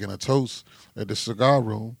 He making a toast at the cigar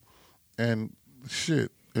room, and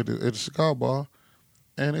shit at the cigar bar,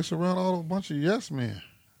 and it's around a bunch of yes men.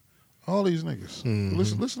 All these niggas.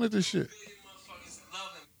 Listen to this shit.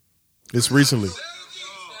 It's recently.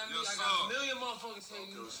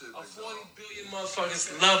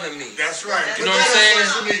 Motherfuckers loving me. That's right. You know what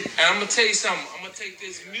I'm saying? And I'm gonna tell you something. I'm gonna take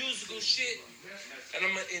this musical shit and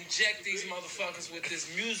I'm gonna inject these motherfuckers with this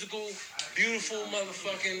musical, beautiful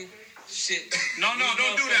motherfucking shit. No,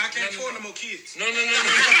 don't do that. I can't afford no more kids. No. You don't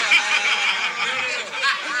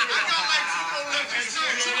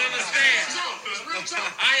understand.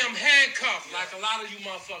 I am handcuffed like a lot of you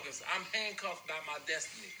motherfuckers. I'm handcuffed by my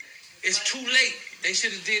destiny. It's too late. They should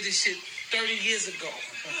have did this shit 30 years ago.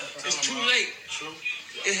 It's too late.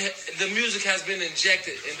 The music has been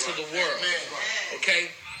injected into the world. Okay?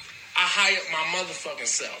 I hired my motherfucking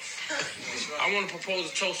self. I want to propose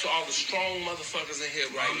a toast to all the strong motherfuckers in here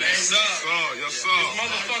right now. Yes, sir. It's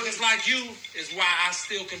motherfuckers like you is why I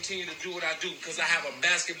still continue to do what I do, because I have a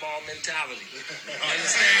basketball mentality.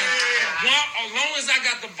 Understand? As long as I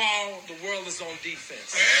got the ball, the world is on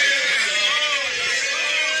defense.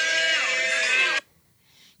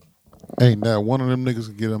 Ain't not one of them niggas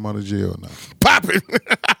can get him out of jail now. Pop it.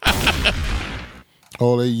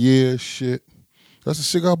 All that shit. That's the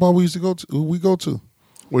cigar bar we used to go to. We go to.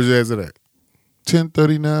 Where's your ass at?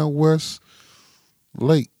 1039 West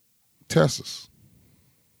Lake, Texas.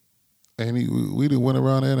 And we done went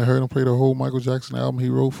around there and heard him play the whole Michael Jackson album he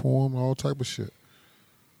wrote for him, all type of shit.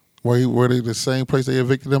 Were they the same place they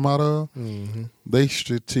evicted him out of? Mm-hmm. They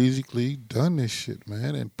strategically done this shit,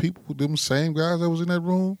 man. And people, them same guys that was in that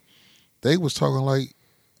room, they was talking like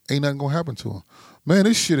ain't nothing gonna happen to him. Man,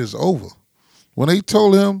 this shit is over. When they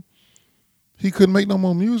told him he couldn't make no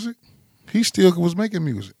more music, he still was making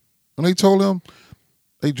music. When they told him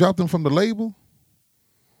they dropped him from the label,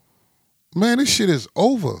 man, this shit is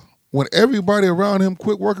over. When everybody around him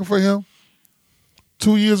quit working for him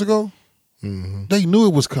 2 years ago, they knew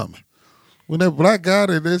it was coming. When that black guy,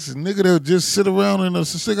 this nigga that would just sit around in a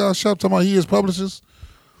cigar shop talking about he is publicist,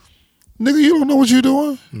 nigga, you don't know what you're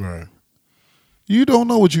doing. Right. You don't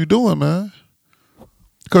know what you're doing, man.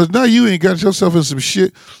 Because now you ain't got yourself in some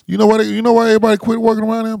shit. You know why everybody quit working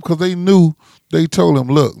around him? Because they knew, they told him,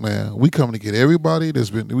 look, man, we coming to get everybody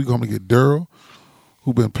we coming to get Daryl,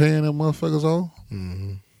 who been paying them motherfuckers off.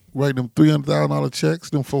 Mm-hmm. Writing them $300,000 checks,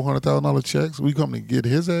 them $400,000 checks. We come to get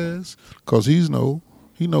his ass because he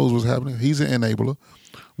knows what's happening. He's an enabler.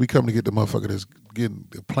 We come to get the motherfucker that's getting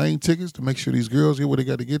the plane tickets to make sure these girls get where they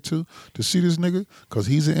got to get to see this nigga because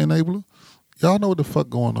he's an enabler. Y'all know what the fuck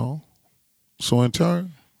going on. So in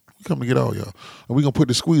turn, we come to get all y'all. And we going to put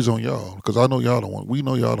the squeeze on y'all because I know y'all don't want, we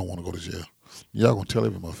know y'all don't want to go to jail. Y'all going to tell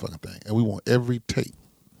every motherfucking thing. And we want every tape.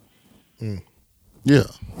 Mm. Yeah.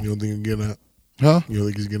 You don't think he'll get out? Huh? You don't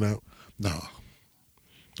think he's getting out? No.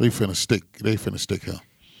 They finna stick him.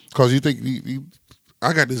 Because you think,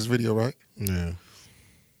 I got this video, right? Yeah.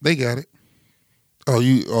 They got it.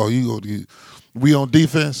 We on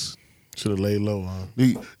defense? Should have laid low, huh?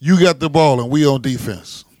 You got the ball and we on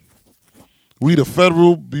defense. We the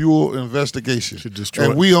Federal Bureau of Investigation. Should destroy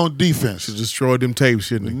and we on defense. Should destroy them tapes,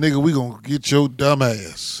 shouldn't he? Nigga, we gonna get your dumb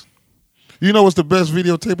ass. You know what's the best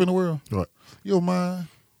videotape in the world? What? Your mind.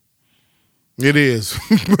 It is.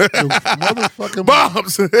 Motherfucking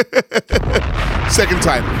bombs. Second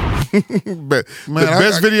title. The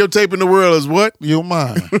best videotape in the world is what? Your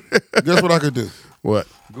mind. Guess what I could do? What?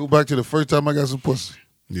 Go back to the first time I got some pussy.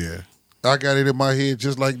 Yeah. I got it in my head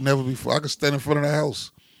just like never before. I could stand in front of the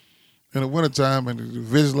house in the wintertime and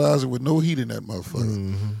visualize it with no heat in that motherfucker.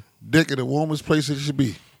 Mm-hmm. Dick in the warmest place it should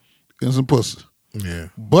be. And some pussy. Yeah.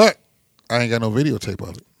 But I ain't got no videotape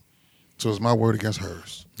of it. So it's my word against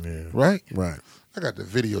hers. Yeah. Right? Right. I got the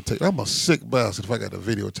videotape. I'm a sick bastard if I got the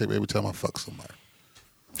videotape every time I fuck somebody.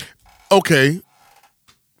 Okay.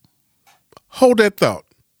 Hold that thought.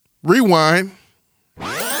 Rewind.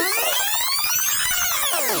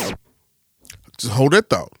 Just hold that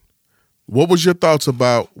thought. What was your thoughts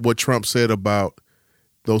about what Trump said about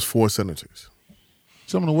those 4 senators?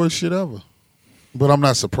 Some of the worst shit ever. But I'm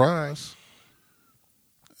not surprised.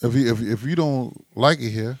 If you don't like it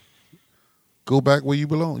here, go back where you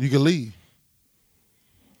belong. You can leave.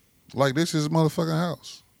 Like this is motherfucking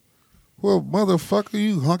house. Well, motherfucker,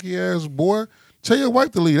 you hunky ass boy, tell your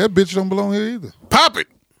wife to leave. That bitch don't belong here either. Pop it.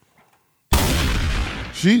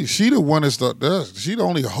 She the one that's she the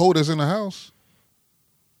only hoe that's in the house.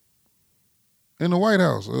 In the White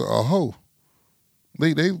House, a hoe.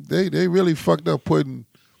 They really fucked up putting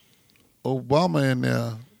Obama in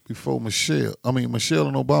there before Michelle. I mean Michelle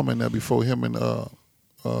and Obama in there before him and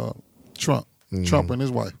Trump. Mm-hmm. Trump and his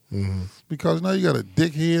wife. Mm-hmm. Because now you got a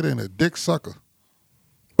dickhead and a dick sucker.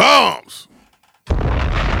 Bombs!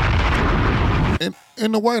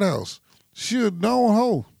 In the White House. She a known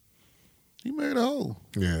hoe. He married a hoe.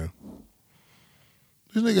 Yeah.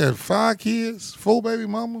 This nigga had 5 kids, 4 baby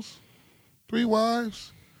mamas, 3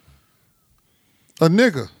 wives. A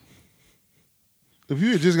nigga. If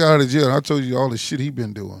you had just got out of jail and I told you all the shit he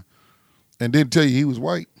been doing and didn't tell you he was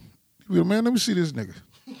white, you'd be like, man, let me see this nigga.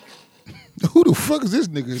 Who the fuck is this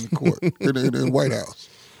nigga in the court in the White House?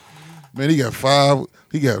 Man, he got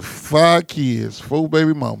 5 kids, 4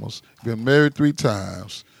 baby mamas, been married 3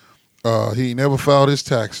 times. He never filed his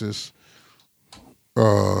taxes.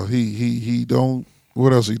 He don't.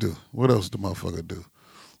 What else he do? What else the motherfucker do?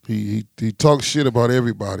 He talks shit about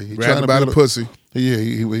everybody. He trying to buy the pussy. Yeah,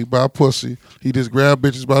 he buy pussy. He just grab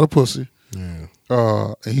bitches by the pussy. Yeah.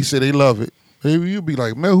 And he said they love it. Maybe you'd be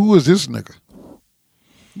like, man, who is this nigga?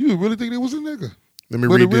 You really think it was a nigga?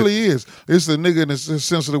 But it really is. It's a nigga in the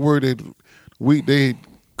sense of the word that they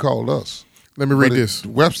called us. Let me read this.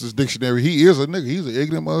 Webster's dictionary, he is a nigga. He's an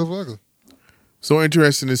ignorant motherfucker. So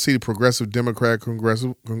interesting to see the progressive Democrat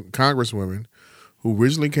congresswomen who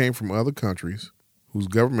originally came from other countries whose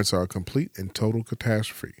governments are a complete and total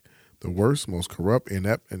catastrophe. The worst, most corrupt,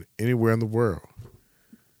 inept, and anywhere in the world.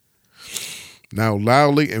 Now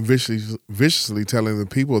loudly and viciously telling the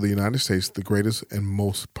people of the United States, the greatest and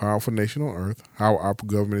most powerful nation on earth, how our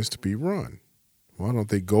government is to be run. Why don't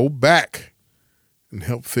they go back and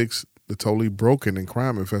help fix the totally broken and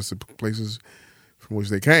crime-infested places from which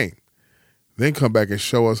they came? Then come back and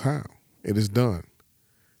show us how it is done.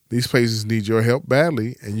 These places need your help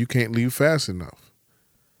badly, and you can't leave fast enough.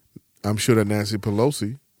 I'm sure that Nancy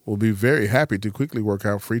Pelosi will be very happy to quickly work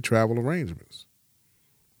out free travel arrangements.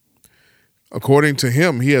 According to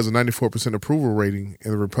him, he has a 94% approval rating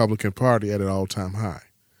in the Republican Party at an all-time high.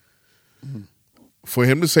 Mm. For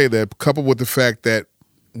him to say that, coupled with the fact that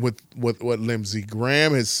with what Lindsey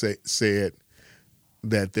Graham has said,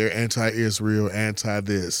 that they're anti-Israel,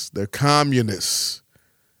 anti-this, they're communists.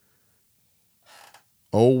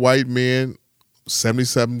 Old white men,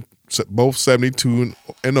 77, both 72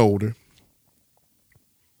 and older,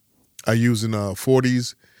 are using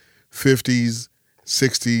 40s, 50s,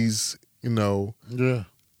 60s,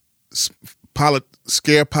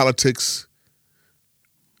 scare politics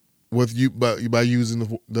with you by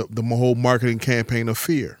using the whole marketing campaign of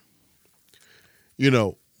fear.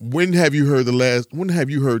 When have you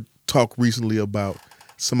heard talk recently about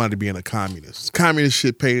somebody being a communist? Communist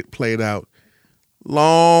shit played out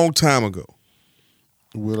long time ago.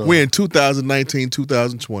 We're in 2019,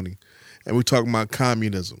 2020, and we're talking about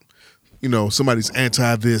communism. Somebody's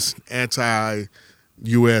anti-this,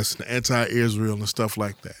 anti-U.S., anti-Israel, and stuff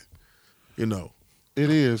like that. It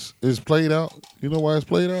is. It's played out. You know why it's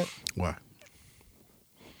played out? Why?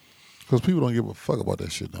 Because people don't give a fuck about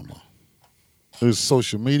that shit no more. There's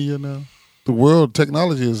social media now. The world,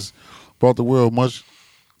 technology has brought the world much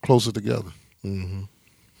closer together. Mm-hmm.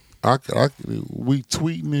 We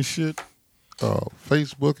tweeting and shit,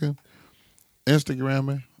 Facebooking,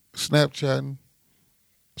 Instagramming, Snapchatting.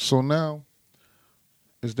 So now,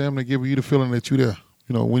 it's damn near giving you the feeling that you're there.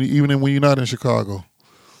 Even when you're not in Chicago,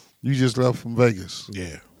 you just left from Vegas.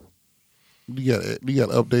 Yeah, you got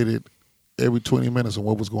updated every 20 minutes on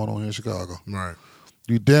what was going on here in Chicago. Right.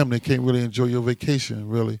 You damn near can't really enjoy your vacation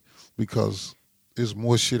really because there's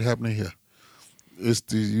more shit happening here. It's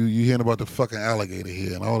you hearing about the fucking alligator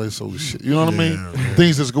here and all this old shit. You know what I mean? Yeah.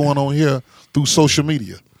 Things that's going on here through social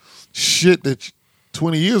media. Shit that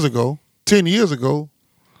 20 years ago, 10 years ago,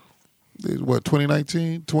 what,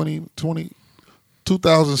 2019, 2020,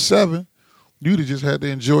 2007, you'd have just had to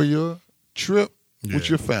enjoy your trip with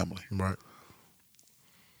your family. Right.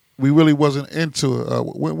 We really wasn't into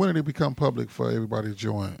when did it become public for everybody to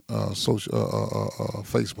join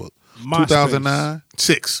Facebook? 2009?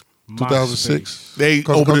 2006. They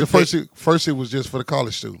opened it. First it was just for the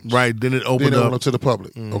college students. Right. Then it opened up to the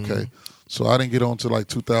public. Mm-hmm. Okay. So I didn't get on to like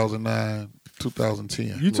 2009,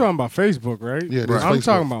 2010. You talking about Facebook, right? Yeah, right. I'm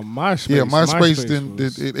talking about MySpace. Yeah,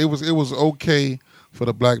 MySpace it was okay for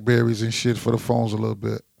the Blackberries and shit for the phones a little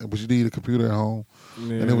bit, but you need a computer at home,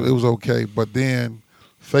 and it was okay. But then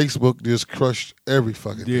Facebook just crushed every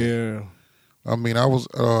fucking thing. Yeah. I mean, I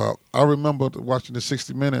remember watching the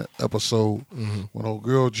 60 Minute episode when old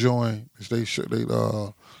girl joined.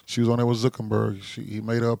 She was on there with Zuckerberg. He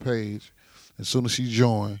made her a page. As soon as she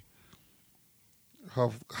joined, her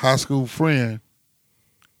high school friend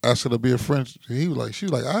asked her to be a friend. She was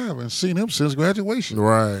like, I haven't seen him since graduation.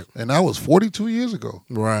 Right. And that was 42 years ago.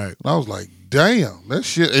 Right. And I was like, damn, that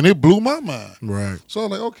shit. And it blew my mind. Right. So I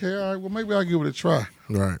was like, okay, all right, well, maybe I'll give it a try.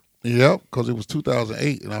 Right. Yep, because it was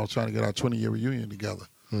 2008, and I was trying to get our 20-year reunion together.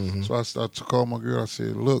 Mm-hmm. So I called my girl. I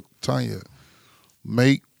said, look, Tanya,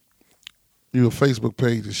 make you a Facebook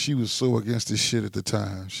page. And she was so against this shit at the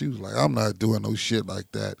time. She was like, I'm not doing no shit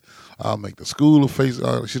like that. I'll make the school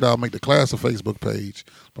I'll make the class a Facebook page,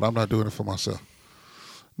 but I'm not doing it for myself.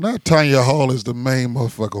 Now Tanya Hall is the main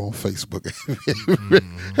motherfucker on Facebook.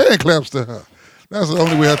 Mm-hmm. Hand claps to her. That's the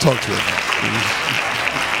only way I talk to her.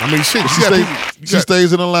 I mean, shit. She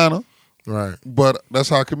stays in Atlanta, right? But that's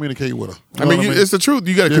how I communicate with her. I mean, it's the truth.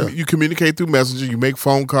 You got you communicate through Messenger. You make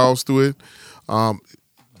phone calls through it.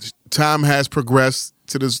 Time has progressed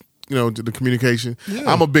to this, to the communication.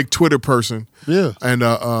 Yeah. I'm a big Twitter person. Yeah, and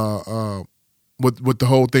with the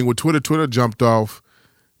whole thing with Twitter jumped off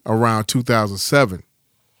around 2007.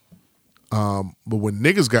 But when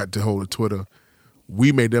niggas got to hold of Twitter,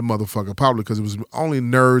 we made that motherfucker popular because it was only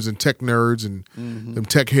nerds and tech nerds and them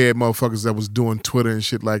tech head motherfuckers that was doing Twitter and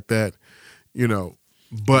shit like that,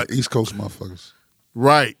 But East Coast motherfuckers,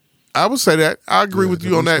 right? I would say that. I agree with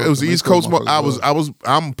you on that. It was the East Coast.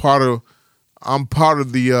 I'm part of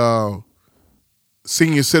the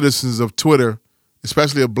senior citizens of Twitter,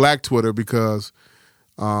 especially of Black Twitter, because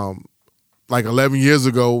like 11 years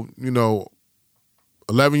ago,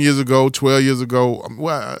 11 years ago, 12 years ago.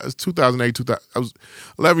 Well, it's 2008, 2000. I was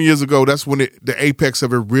 11 years ago. That's when the apex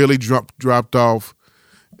of it really dropped off.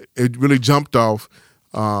 It really jumped off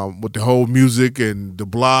with the whole music and the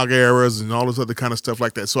blog eras and all this other kind of stuff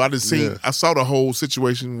like that. So I saw the whole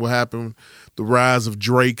situation, what happened, the rise of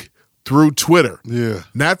Drake through Twitter. Yeah.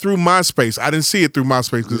 Not through MySpace. I didn't see it through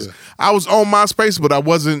MySpace because I was on MySpace, but I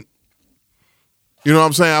wasn't, you know what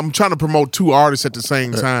I'm saying? I'm trying to promote two artists at the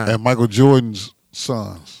same time. And Michael Jordan's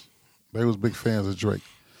sons, they was big fans of Drake.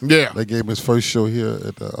 Yeah. They gave him his first show here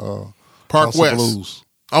at the Park House West. of Blues.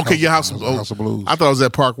 Okay, House of Blues. I thought it was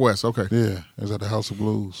at Park West. Okay. Yeah, it was at the House of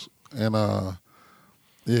Blues. And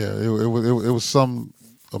it was something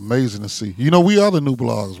amazing to see. You know, we are the new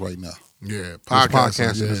blogs right now. Yeah,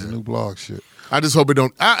 podcasting is the new blog shit. I just hope it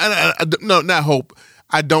don't. No, not hope.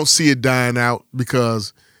 I don't see it dying out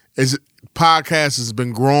because podcast has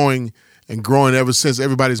been growing and growing ever since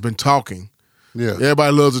everybody's been talking. Yeah,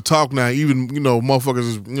 everybody loves to talk now. Even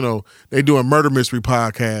motherfuckers, they doing murder mystery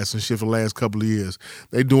podcasts and shit for the last couple of years.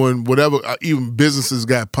 They doing whatever. Even businesses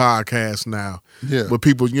got podcasts now. Yeah, with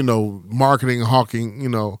people, marketing and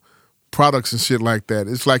hawking, products and shit like that.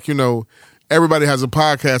 It's like everybody has a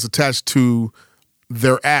podcast attached to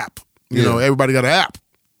their app. Everybody got an app.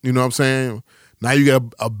 You know what I'm saying? Now you got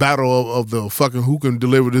a battle of the fucking who can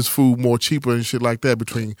deliver this food more cheaper and shit like that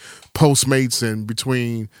between Postmates and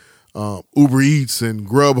between Uber Eats and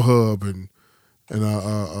Grubhub and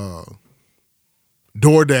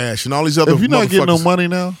DoorDash and all these other. If you're not getting no money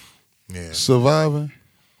now, yeah, surviving,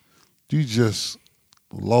 you just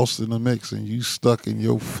lost in the mix and you stuck in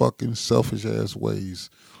your fucking selfish ass ways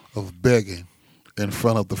of begging in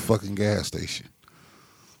front of the fucking gas station.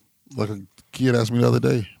 Like a kid asked me the other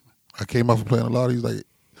day. I came out from playing a lot. He's like,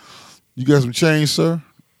 "You got some change, sir?"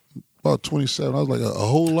 About 27. I was like, a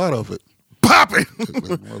whole lot of it. Popping.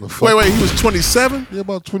 Wait, he was 27? Yeah,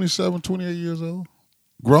 about 27, 28 years old.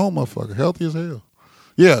 Grown motherfucker, healthy as hell.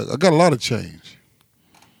 Yeah, I got a lot of change.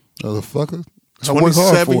 Motherfucker.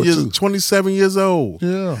 27 years old.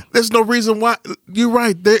 Yeah. There's no reason why. You're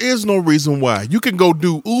right. There is no reason why. You can go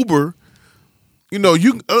do Uber. Let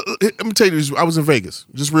me tell you this. I was in Vegas,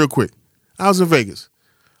 just real quick. I was in Vegas.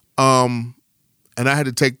 And I had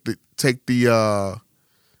to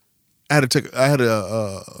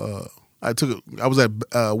I was at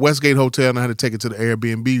Westgate Hotel and I had to take it to the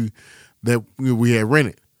Airbnb that we had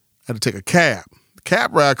rented. I had to take a cab. The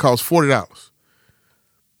cab ride cost $40.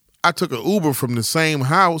 I took an Uber from the same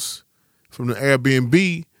house, from the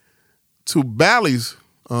Airbnb to Bally's,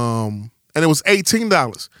 and it was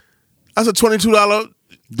 $18. That's a $22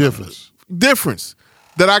 difference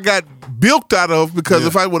that I got bilked out of because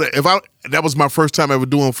if I that was my first time ever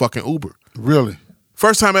doing fucking Uber. Really?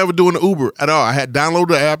 First time ever doing the Uber at all. I had downloaded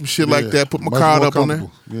the app and shit like that, put my card up on there.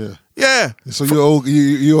 Yeah. Yeah. So you're old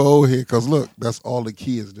here because look, that's all the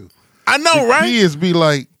kids do. I know, right? Kids be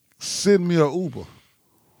like, send me an Uber.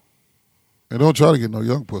 And don't try to get no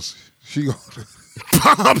young pussy. She gonna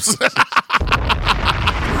Bombs.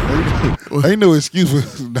 Ain't no excuse for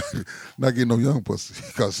not getting no young pussy.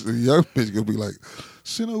 Because the young bitch gonna be like,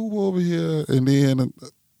 send an Uber over here and then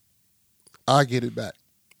I get it back.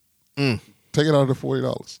 Take it out of the $40.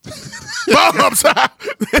 Bombs.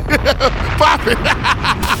 Pop it.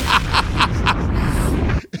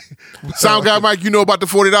 Sound guy Mike, you know about the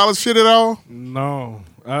 $40 shit at all? No.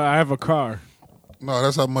 I have a car. No,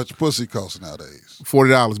 that's how much pussy costs nowadays.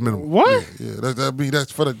 $40 minimum. What? Yeah.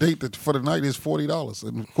 That's for the date. For the night is $40.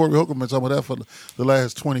 And Corey Holcomb been talking about that for the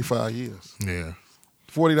last 25 years. Yeah.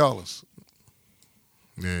 $40.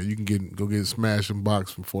 Yeah, you can go get a smashing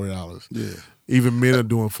box for $40. Yeah. Even men are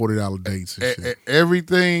doing $40 dates and shit.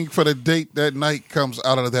 Everything for the date that night comes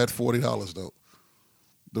out of that $40 though.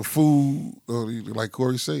 The food, like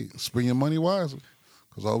Corey said, spend your money wisely.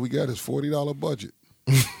 Because all we got is $40 budget.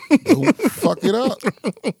 Don't fuck it up.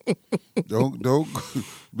 Don't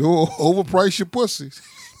overprice your pussy.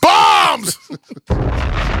 Bombs!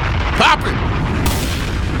 Pop it!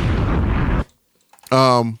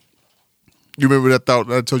 You remember that thought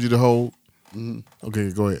that I told you to hold? Mm-hmm.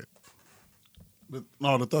 Okay, go ahead. The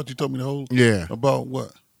thought you told me to hold? Yeah. About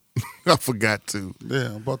what? I forgot to.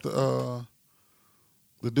 Yeah, about the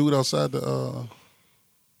dude outside the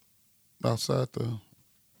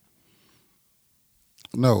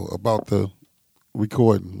No, about the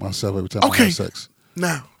recording myself every time I have sex.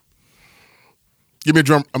 Now, give me a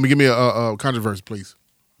drum. Give me a controversy, please.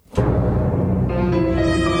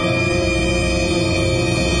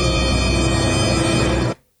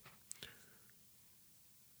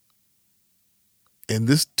 In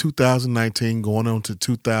this 2019 going on to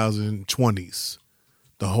 2020s,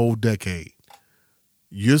 the whole decade,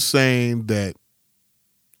 you're saying that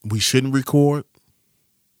we shouldn't record?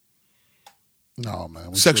 No,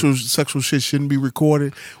 man. Sexual shit shouldn't be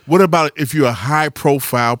recorded. What about if you're a high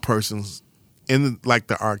profile person like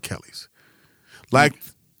the R. Kellys? Like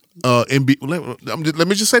let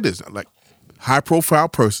me just say this. Like high profile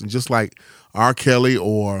person, just like R. Kelly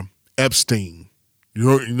or Epstein.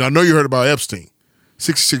 I know you heard about Epstein.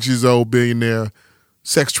 66 years old, billionaire,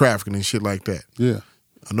 sex trafficking and shit like that. Yeah.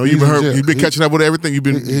 I know you've been catching up with everything.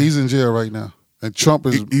 He's in jail right now. And Trump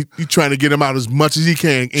is... He trying to get him out as much as he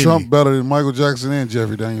can. Trump better than Michael Jackson and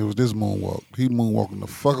Jeffrey Daniels with this moonwalk. He moonwalking the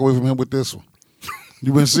fuck away from him with this one.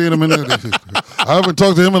 You been seeing him in there? I haven't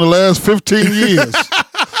talked to him in the last 15 years.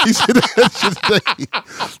 He said that shit today.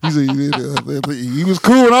 He said he was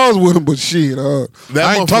cool when I was with him, but shit, I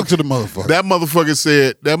ain't talked to the motherfucker. That motherfucker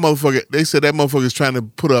said, they said that motherfucker is trying to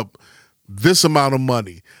put up this amount of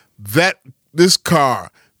money, this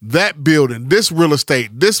car, that building, this real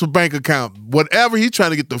estate, this bank account, whatever. He's trying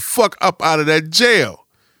to get the fuck up out of that jail.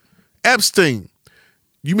 Epstein,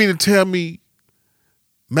 you mean to tell me,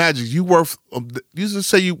 Magic, you just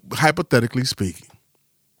say you, hypothetically speaking,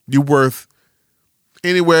 you worth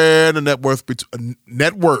anywhere in the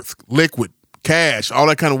net worth, liquid, cash, all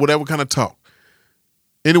that kind of whatever kind of talk,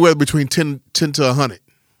 anywhere between 10 to 100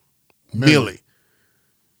 million.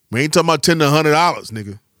 We ain't talking about $10 to $100, nigga.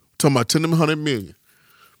 We're talking about 10 to 100 million.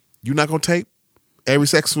 You not gonna tape every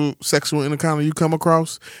sexual encounter you come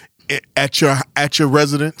across at your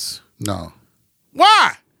residence? No.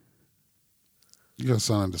 Why? You got to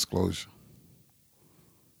sign a disclosure.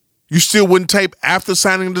 You still wouldn't tape after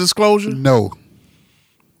signing the disclosure? No.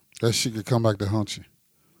 That shit could come back to haunt you.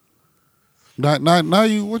 Now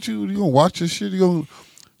you gonna watch this shit?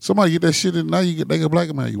 Somebody get that shit and now they can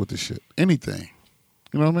blackmail you with this shit. Anything.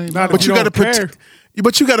 You know what I mean? But you gotta protect.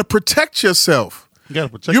 But you gotta protect yourself. You gotta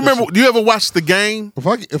protect. You remember? Do you ever watch The Game? If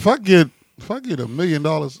I get $1 million,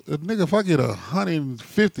 nigga, if I get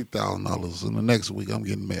 $150,000 in the next week, I'm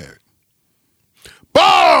getting married.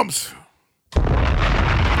 Bombs!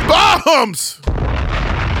 Bombs!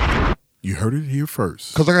 You heard it here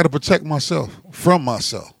first. Because I got to protect myself from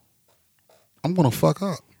myself. I'm going to fuck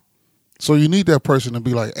up. So you need that person to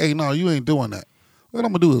be like, hey, no, you ain't doing that. What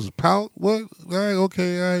I'm going to do is pout. What? All right,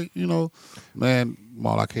 okay, all right, man,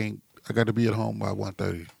 Maul, I got to be at home by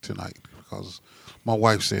 1:30 tonight because my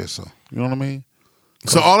wife said so. You know what I mean?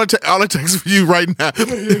 So all it takes for you right now.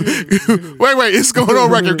 wait, it's going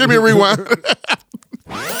on record. Give me a rewind.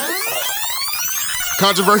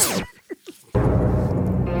 Controversy.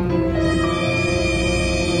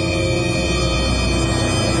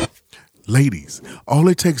 Ladies, all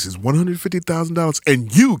it takes is $150,000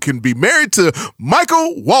 and you can be married to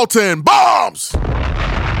Michael Walton. Bombs!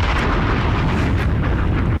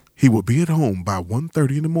 He will be at home by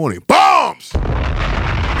 1:30 in the morning. Bombs!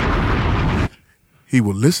 He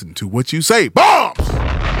will listen to what you say. Bombs!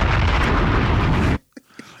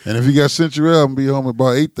 And if you got Central Air, I'm be home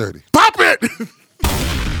about 8:30. Pop it!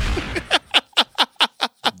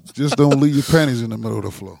 Just don't leave your panties in the middle of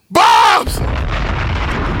the floor. Bombs!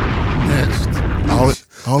 Next.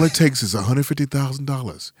 All it takes is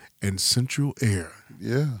 $150,000 and Central Air.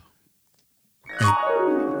 Yeah.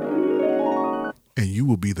 And you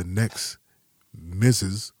will be the next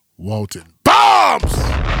Mrs. Walton. Bombs!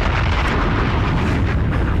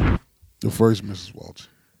 The first Mrs. Walton.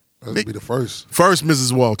 That'll be the first. First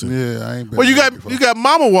Mrs. Walton. Yeah, I ain't been. Well, you got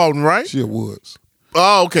Mama Walton, right? She at Woods.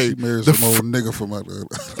 Oh, okay. She married some old nigga from Arkansas.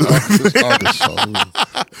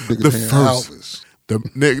 The first. The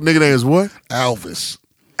nigga name is what? Alvis.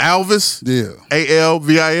 Alvis? Yeah.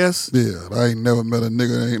 ALVIS? Yeah. I ain't never met a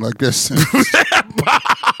nigga that ain't like that since.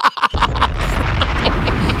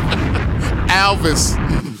 Alvis.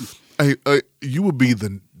 Hey, you would be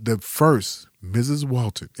the first Mrs.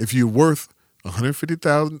 Walton if you're worth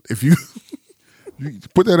 $150,000. If you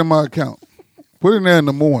put that in my account, put it in there in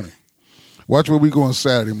the morning. Watch where we going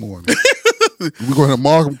Saturday morning. We're going to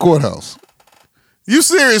Markham Courthouse. You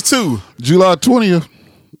serious too? July 20th.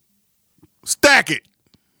 Stack it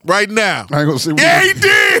right now. I ain't gonna say. Yeah, he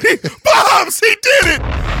did. Bombs, he did it.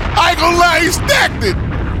 I ain't gonna lie, he stacked it.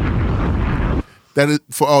 That is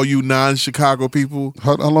for all you non-Chicago people.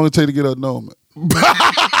 How long it take to get annulment?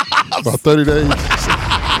 About 30 days.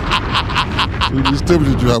 We just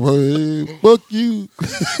temperature drop. Hey, fuck you.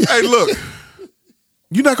 Hey, look.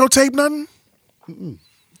 You not gonna tape nothing? Mm-mm.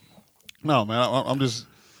 No, man. I'm just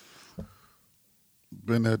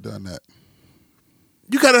been there, done that.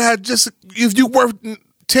 You gotta have if you worth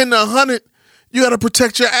 10 to 100, you gotta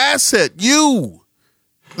protect your asset. You,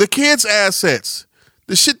 the kids' assets,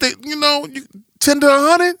 the shit that 10 to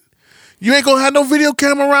 100. You ain't gonna have no video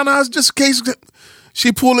camera around the house just in case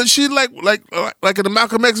She pulling. She like in the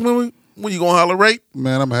Malcolm X movie. When you gonna holler rape?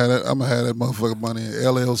 Man, I'm gonna have that motherfucking money in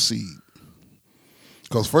LLC.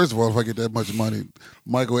 Because first of all, if I get that much money,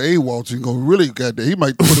 Michael A. Walsh ain't gonna really got that. He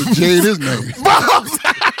might put a J in his name.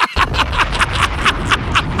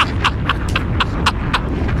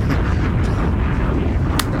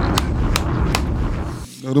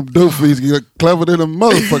 Them dope fiends get clever than a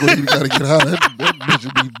motherfucker. You gotta get high. That bitch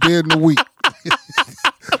will be dead in a week.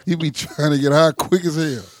 He be trying to get high quick as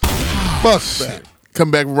hell. Fuck that. Come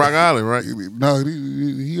back from Rock Island, right? No,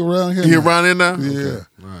 he around here. He now. around here now? Yeah. Okay.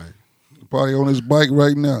 All right. Probably on his bike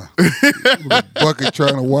right now. With a bucket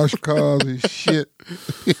trying to wash cars and shit.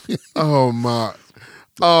 Oh my.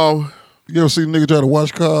 You ever see a nigga try to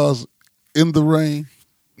wash cars in the rain?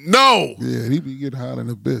 No. Yeah, he be getting hot in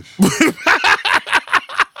the bitch.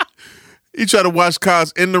 He try to wash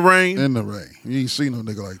cars in the rain? In the rain. You ain't seen no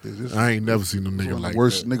nigga like this. I ain't never seen no nigga like the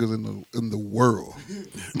worst that. niggas in the world.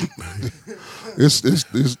 He is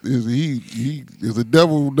the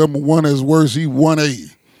devil number one that's worse. He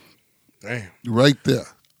 1A. Damn. Right there.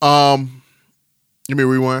 Give me a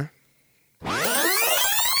rewind.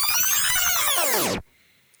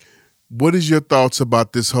 What is your thoughts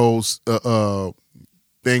about this whole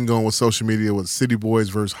thing going with social media with City Boys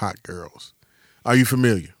versus Hot Girls? Are you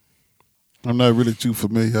familiar? I'm not really too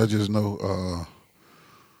familiar. I just know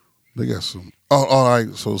they got some. Oh, all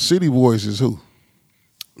right. So City Boys is who?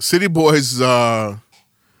 City Boys are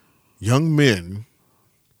young men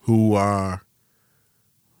who are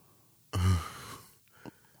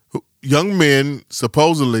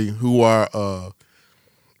supposedly who are of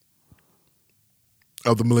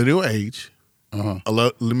the millennial age,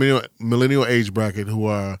 millennial age bracket, who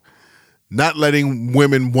are not letting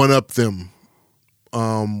women one up them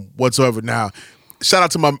whatsoever. Now, shout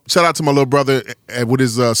out to my little brother with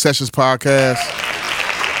his Sessions podcast.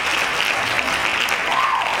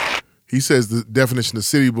 He says the definition of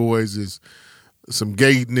City Boys is some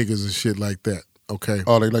gay niggas and shit like that. Okay.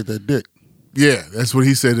 Oh, they like that dick. Yeah, that's what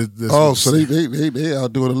he said. So they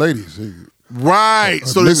outdoing the ladies. Right.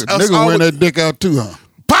 So this nigga wearing that dick out too, huh?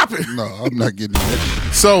 Pop it. No, I'm not getting that.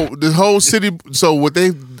 So the whole city. So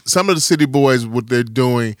some of the City Boys, what they're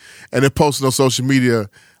doing, and they're posting on social media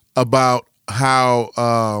about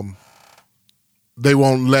how they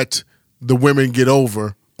won't let the women get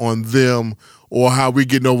over on them, or how we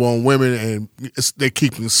getting over on women, and they're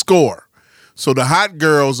keeping score. So the Hot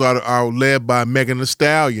Girls are led by Megan Thee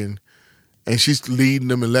Stallion, and she's leading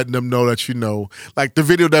them and letting them know that, like the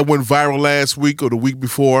video that went viral last week or the week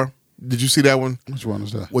before. Did you see that one? Which one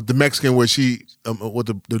is that? With the Mexican, where with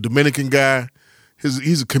the Dominican guy.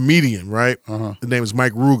 He's a comedian, right? Uh-huh. His name is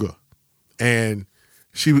Mike Ruger, and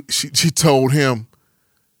she told him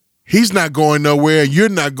he's not going nowhere, you're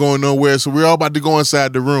not going nowhere, so we're all about to go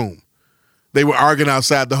inside the room. They were arguing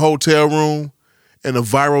outside the hotel room in a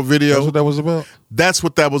viral video. That's what that was about? That's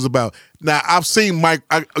what that was about. Now, I've seen Mike.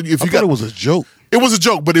 I thought it was a joke. It was a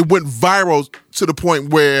joke, but it went viral to the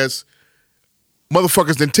point where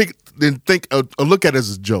motherfuckers didn't think or look at it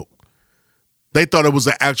as a joke. They thought it was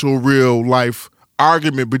an actual real life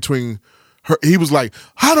argument between her. He was like,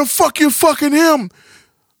 "How the fuck you fucking him?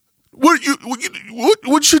 What you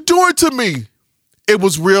doing to me?" It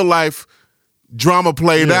was real life drama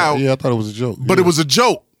played out. Yeah, I thought it was a joke. But it was a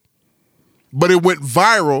joke. But it went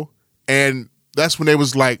viral, and that's when they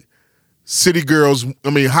was like,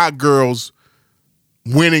 Hot Girls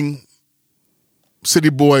winning, City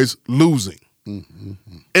Boys losing. Mm-hmm.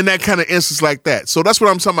 In that kind of instance like that. So that's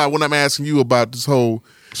what I'm talking about when I'm asking you about this whole.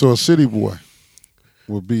 So a City Boy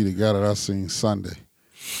would be the guy that I seen Sunday.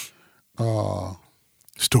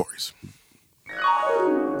 Stories.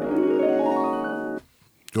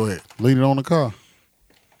 Go ahead. Leaning on the car.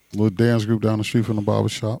 Little dance group down the street from the barber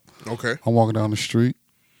shop. Okay. I'm walking down the street.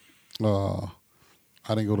 I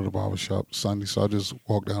didn't go to the barber shop Sunday, so I just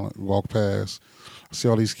walk past. I see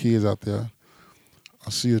all these kids out there. I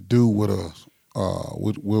see a dude with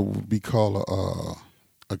what would be called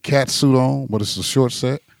a cat suit on, but it's a short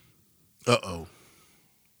set. Uh-oh.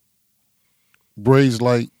 Braids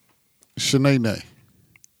like Shanae.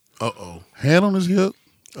 Uh-oh. Hand on his hip.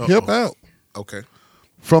 Uh-oh. Hip out. Okay.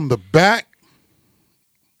 From the back,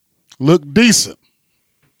 look decent.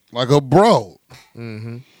 Like a bro.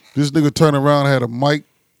 Mm-hmm. This nigga turned around, had a Mike,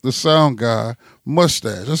 the sound guy,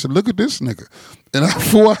 mustache. I said, look at this nigga. And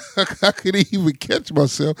before I could even catch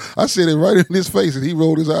myself, I said it right in his face, and he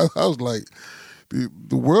rolled his eyes. I was like,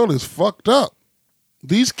 the world is fucked up.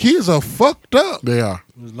 These kids are fucked up. They are.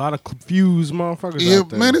 There's a lot of confused motherfuckers out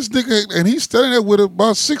there. Man, this nigga, and he's standing there with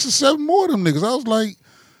about 6 or 7 more of them niggas. I was like,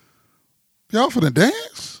 y'all finna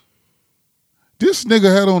dance? This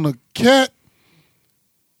nigga had on a cat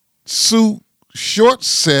suit, short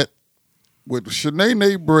set with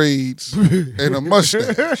Shanae braids and a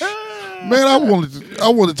mustache. Man, I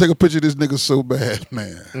wanted to take a picture of this nigga so bad,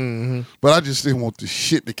 man. Mm-hmm. But I just didn't want the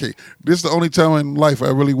shit to cake. This is the only time in life I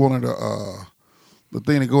really wanted the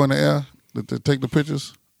thing to go in the air to take the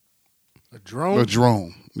pictures. A drone? A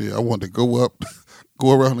drone. Yeah, I wanted to go up,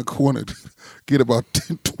 go around the corner, get about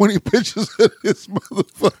 10, 20 pictures of this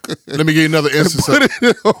motherfucker. Let me give you another instance.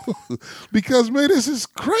 Because, man, this is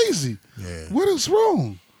crazy. Yeah. What is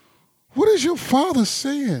wrong? What is your father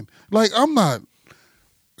saying? Like, I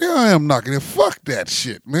am knocking it. Fuck that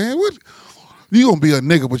shit, man. What? You gonna be a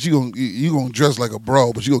nigga, but you gonna dress like a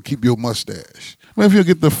bro, but you gonna keep your mustache. Man, if you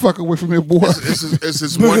get the fuck away from your boy. It's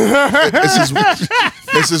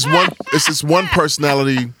this one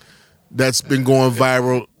personality that's been going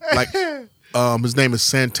viral. Like, his name is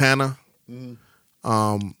Santana. He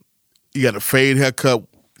got a fade haircut,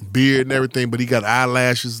 beard and everything, but he got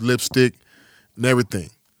eyelashes, lipstick, and everything.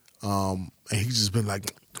 And he's just been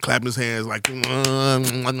like clapping his hands, like, doing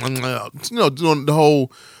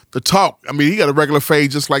the talk. I mean, he got a regular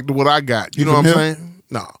fade just like what I got. You know what I'm saying?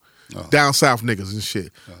 No. Down south niggas and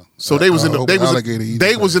shit. So they was in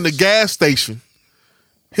the gas station.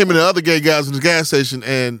 Him and the other gay guys in the gas station,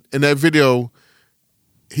 and in that video,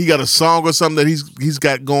 he got a song or something that he's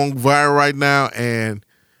got going viral right now, and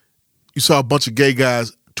you saw a bunch of gay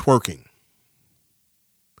guys twerking.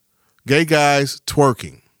 Gay guys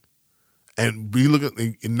twerking. And we look at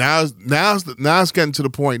now it's getting to the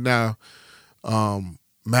point now,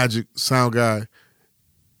 Magic Sound Guy,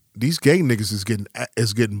 these gay niggas is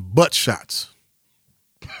getting butt shots.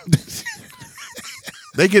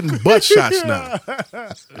 They getting butt shots now.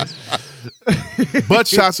 Butt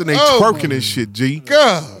shots and they twerking and shit, G.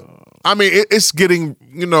 God. I mean, it's getting,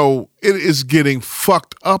 it is getting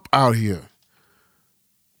fucked up out here.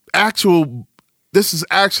 This is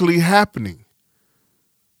actually happening.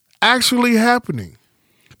 Actually happening.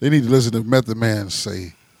 They need to listen to Method Man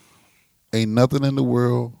say, ain't nothing in the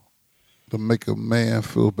world to make a man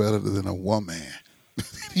feel better than a woman.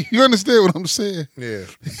 You understand what I'm saying? Yeah.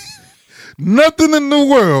 Nothing in the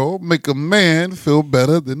world make a man feel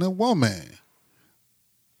better than a woman.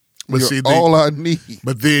 But You're all I need.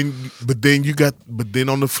 But then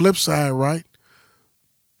on the flip side, right?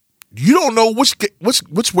 You don't know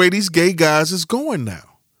which way these gay guys is going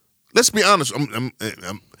now. Let's be honest.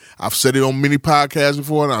 I've said it on many podcasts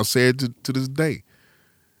before, and I'll say it to this day.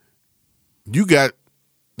 You got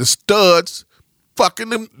the studs fucking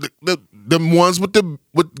them ones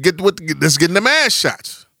that's getting them ass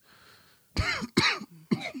shots.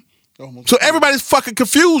 So everybody's fucking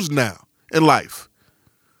confused now in life.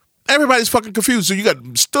 Everybody's fucking confused. So you got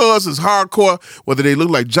studs that's hardcore, whether they look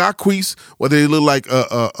like Jacquees, whether they look like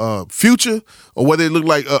Future, or whether they look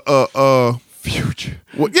like Future.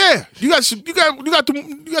 Well, yeah, you got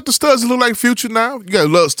the studs that look like Future now. You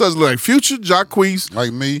got studs that look like Future, Jacquees,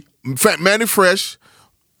 like me, Manny Fresh.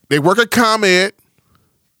 They work at ComEd.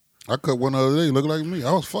 I cut one the other day. Look like me.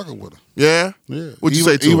 I was fucking with her. Yeah, yeah. What'd you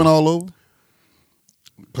say to even her? all over?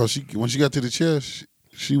 Because when she got to the chest,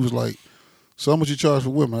 she was like, "So how much you charge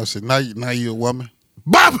for women?" I said, "Now you're a woman.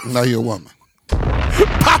 Bop! Now you're a woman."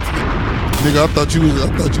 Pop! Nigga, I thought you was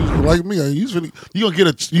like me. You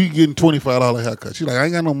getting $25 haircut. She like, I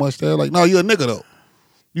ain't got no mustache. Like, no, you're a nigga though.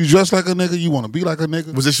 You dress like a nigga. You want to be like a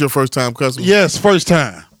nigga. Was this your first time customer? Yes, first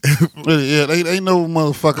time. Yeah, ain't no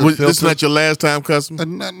motherfucker. This is not your last time customer?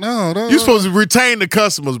 No. You're supposed to retain the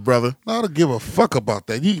customers, brother. I don't give a fuck about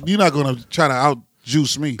that. You're not gonna try to out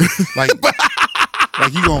juice me. Like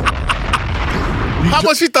you gonna. How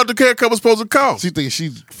much she thought the haircut was supposed to cost? She thinks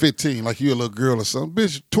she's 15, like you a little girl or something.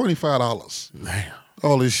 Bitch, $25. Damn.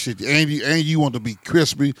 All this shit. And you want to be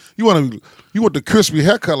crispy. You want the crispy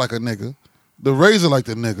haircut like a nigga. The razor like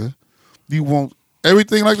the nigga. You want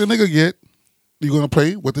everything like the nigga get. You're gonna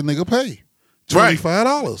pay what the nigga pay.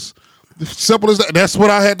 $25. Simple as that. That's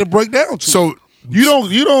what I had to break down to. So I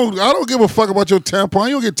don't give a fuck about your tampon.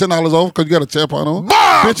 You don't get $10 off because you got a tampon on.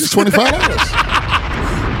 Bitch, it's $25.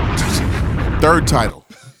 Third title.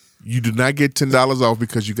 You do not get $10 off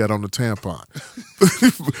because you got on the tampon.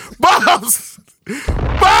 Bobs!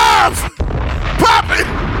 Pop it!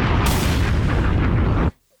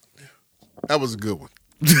 That was a good one.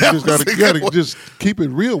 You just gotta just keep it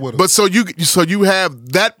real with them. But so you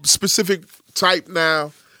have that specific type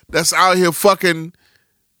now that's out here fucking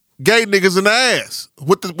gay niggas in the ass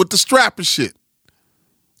with the strap and shit.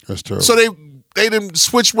 That's terrible. So they done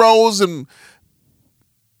switch roles and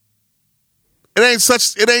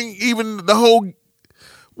it ain't even the whole,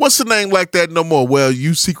 what's the name like that no more? Well,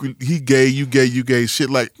 he gay, you gay, shit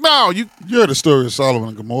like, no, you heard the story of Solomon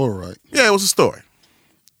and Gomorrah, right? Yeah, it was a story.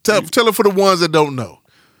 Tell it for the ones that don't know,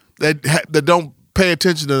 that don't pay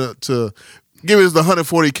attention to. Give us the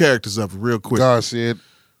 140 characters of it real quick. God said,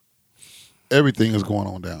 everything is going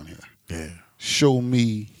on down here. Yeah. Show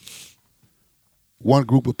me one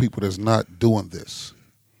group of people that's not doing this.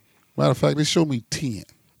 Matter of fact, they show me 10.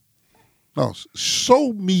 No,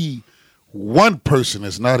 show me one person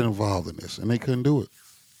that's not involved in this, and they couldn't do it.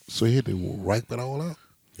 So he had to wipe it all out,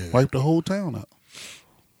 wipe the whole town out.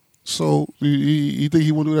 So you think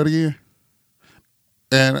he won't do that again?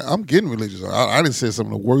 And I'm getting religious. I didn't say some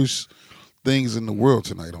of the worst things in the world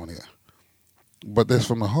tonight on here, but that's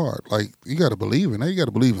from the heart. Like, you got to believe in that. You got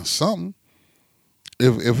to believe in something.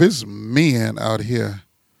 If it's men out here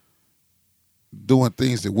doing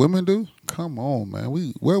things that women do, come on, man.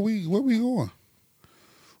 Where we going?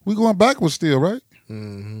 We going backwards still, right?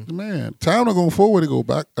 Mm-hmm. Man, time don't go forward, they go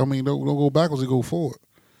back. I mean, don't go backwards, they go forward.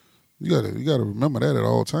 You gotta remember that at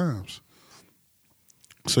all times.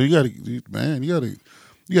 So you gotta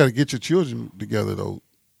get your children together though,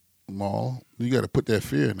 Maul. You gotta put that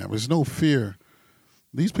fear in them. There's no fear.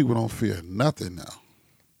 These people don't fear nothing now.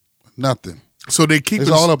 Nothing. So they keep it's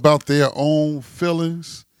all about their own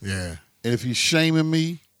feelings. Yeah. And if you're shaming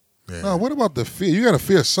me, no, what about the fear? You gotta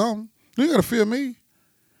fear something. You gotta fear me.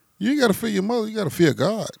 You ain't gotta fear your mother, you gotta fear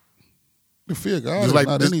God. You fear God.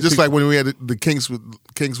 Just like when we had the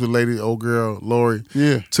Kingswood lady, old girl, Lori,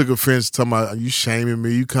 took offense talking about, are you shaming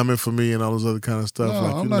me? You coming for me and all this other kind of stuff. No,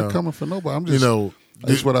 like, I'm not coming for nobody. I'm just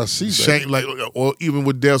that's what I see. Like, or even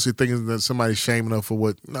with Delcy thinking that somebody's shaming her for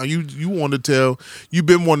what. No, you want to tell. You've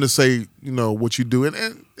been wanting to say, what you do,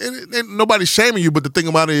 and nobody's shaming you. But the thing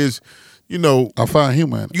about it is, I find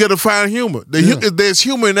humor. You got to find humor. There's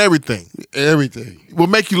humor in everything. Everything will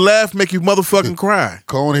make you laugh, make you motherfucking cry.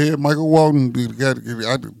 Conehead, Michael Walton.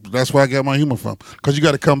 That's where I got my humor from. Because you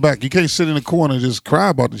got to come back. You can't sit in the corner and just cry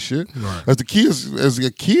about the shit. Right. As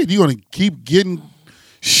a kid, you're gonna keep getting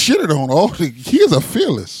shitted on. All the kids are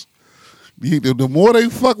fearless. The more they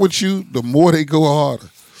fuck with you, the more they go harder.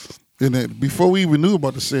 And then, before we even knew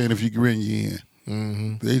about the saying, if you grin, you in.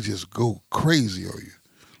 Mm-hmm. They just go crazy on you.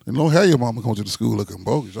 And don't have your mama come to the school looking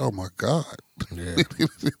bogus. Oh my God! Yeah.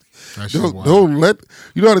 don't let.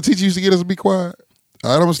 You know how the teacher used to get us to be quiet.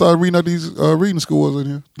 I'm gonna start reading out these reading scores in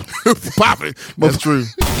here. Pop it. That's true.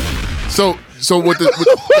 So what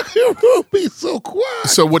be so quiet.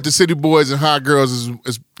 So what the City Boys and Hot Girls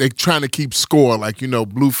is they trying to keep score. Like,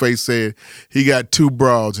 Blueface said he got 2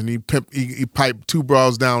 broads and he piped 2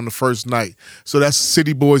 broads down the first night. So that's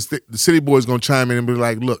City Boys. The City Boys gonna chime in and be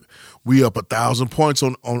like, look, we up 1,000 points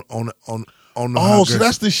on the. Oh, so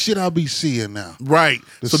that's the shit I be seeing now. Right.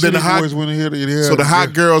 So then the Boys went here. So the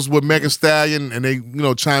Hot Girls with Megan Stallion and they,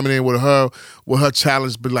 chiming in with her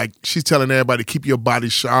challenge, but like she's telling everybody, keep your body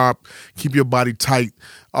sharp, keep your body tight,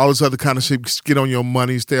 all this other kind of shit. Get on your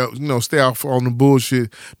money, stay off on the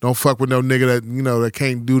bullshit. Don't fuck with no nigga that that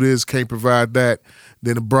can't do this, can't provide that.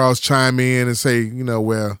 Then the bras chime in and say,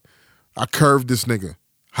 well, I curved this nigga.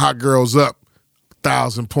 Hot Girls up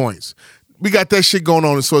 1,000 points. We got that shit going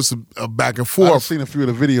on, and so it's a back and forth. I've seen a few of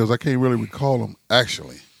the videos. I can't really recall them,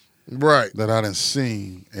 actually. Right. That I done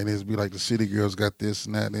seen, and it'd be like the City Girls got this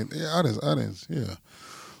and that. And I didn't, yeah.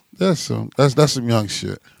 That's some young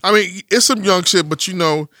shit. I mean, it's some young shit, but even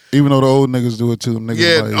though the old niggas do it too,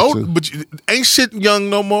 but ain't shit young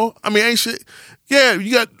no more. I mean, ain't shit. Yeah,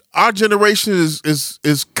 you got our generation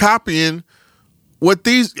is copying what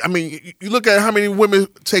these. I mean, you look at how many women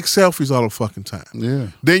take selfies all the fucking time. Yeah.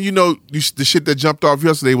 Then the shit that jumped off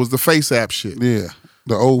yesterday was the face app shit. Yeah.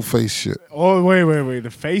 The old face shit. Oh, wait.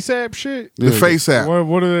 The face app shit? The face app.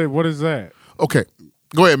 What is that? Okay.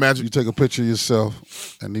 Go ahead, Magic. You take a picture of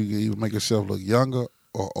yourself and you can either make yourself look younger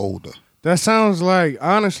or older. That sounds like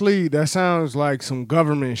some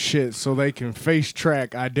government shit so they can face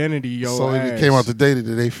track identity your So ass. it came out today that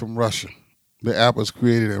they from Russia. The app was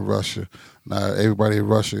created in Russia. Now everybody in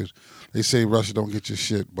Russia, they say Russia don't get your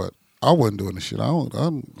shit, but I wasn't doing the shit.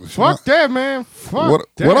 Fuck that, man. Fuck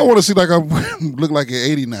that. What I want to see like I look like at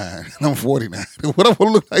 89 and I'm 49. What I want to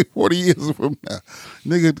look like 40 years from now.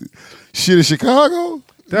 Nigga, shit in Chicago?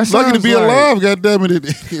 That's lucky to be alive,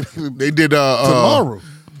 goddammit. They did tomorrow.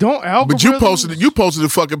 Don't algorithms. But you posted the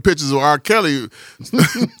fucking pictures of R. Kelly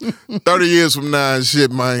 30 years from now and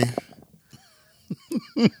shit, man.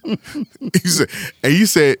 You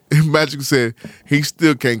said Magic said he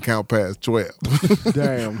still can't count past 12.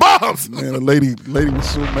 Damn. Bombs! Man, a lady was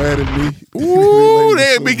so mad at me. Ooh,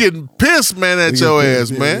 they be getting pissed, man, at your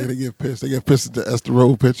ass, man. They get pissed. They get pissed at the Esther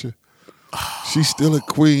Road picture. She's still a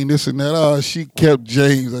queen, this and that. She kept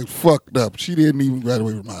James like fucked up. She didn't even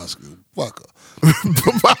graduate from high school. Fuck her.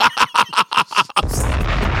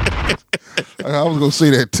 I was gonna say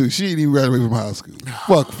that too. She ain't even graduated from high school.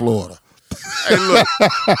 Fuck Florida. Hey, look.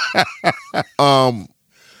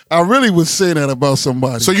 I really would say that about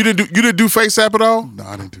somebody. So you didn't do FaceApp at all? No,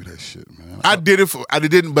 I didn't do that shit, man. I did it. I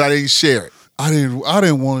didn't, but I didn't share it. I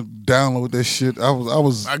didn't want to download that shit.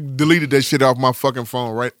 I deleted that shit off my fucking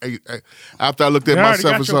phone right after I looked at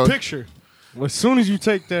myself and saw picture. Well, as soon as you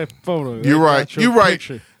take that photo, you're right.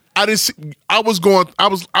 Picture. I didn't. I was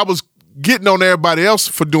getting on everybody else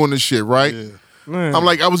for doing this shit, right? Yeah. Man. I'm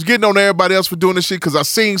like, I was getting on everybody else for doing this shit because I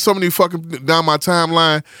seen so many fucking down my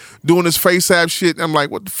timeline doing this FaceApp shit. I'm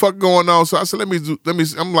like, what the fuck going on? So I said, let me.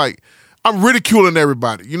 I'm like, I'm ridiculing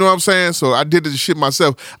everybody. You know what I'm saying? So I did this shit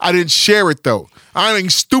myself. I didn't share it though. I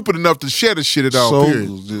ain't stupid enough to share the shit at all. So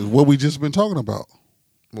period. what we just been talking about?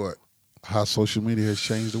 What? How social media has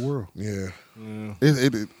changed the world. Yeah.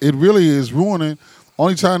 It really is ruining.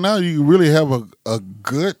 Only time now you really have a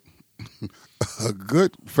good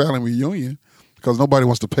family reunion because nobody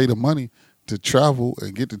wants to pay the money to travel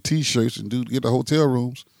and get the T-shirts and get the hotel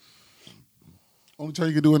rooms. Only time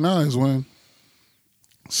you can do it now is when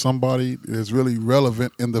somebody is really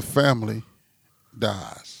relevant in the family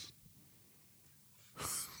dies.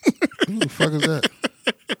 Who the fuck is that?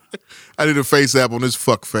 I did a FaceApp on this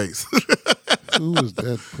fuck face. Who is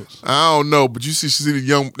that pussy? I don't know, but you see the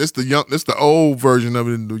young. That's the old version of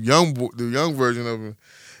it. The young version of it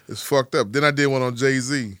is fucked up. Then I did one on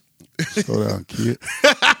Jay-Z. Slow down, kid.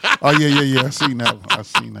 Oh yeah. I seen that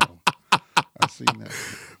one.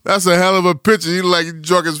 That's a hell of a picture. You like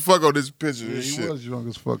drunk as fuck on this picture. Yeah, this he shit. was drunk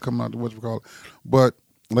as fuck coming out to whatchamacallit. But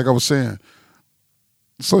like I was saying,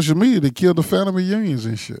 social media, they killed the family reunions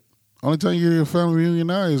and shit. Only time you get a family reunion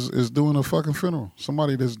now is doing a fucking funeral.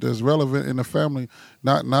 Somebody that's relevant in the family,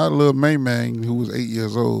 not little man who was 8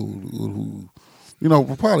 years old, who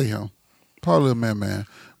probably him, probably little man,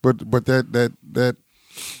 but that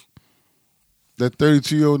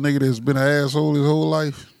 32-year-old nigga that's been an asshole his whole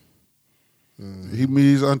life. He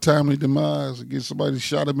meets his untimely demise, get somebody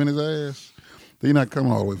shot him in his ass. They not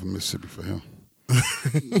coming all the way from Mississippi for him.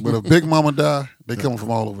 But if Big Mama die, they coming from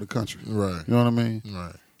all over the country. Right. You know what I mean?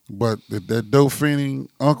 Right. But that dope fiending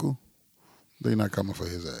uncle, they not coming for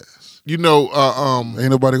his ass. You know, ain't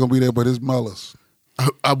nobody gonna be there but his mothers.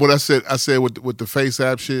 What I said with the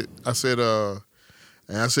FaceApp shit, I said,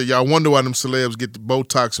 y'all wonder why them celebs get the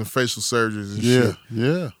Botox and facial surgeries and shit.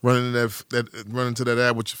 Yeah. Running to that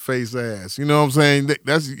ad with your face ass. You know what I'm saying?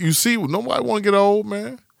 That's you see, nobody want to get old,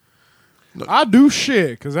 man. I do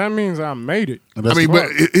shit because that means I made it. But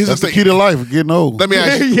here's the key to life: getting old. Let me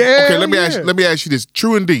ask you. Yeah, okay, let me ask you this.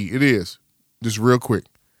 True indeed, it is. Just real quick.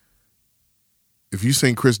 If you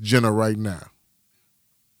seen Kris Jenner right now,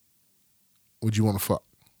 would you want to fuck?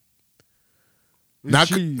 Not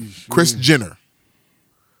Kris Jenner.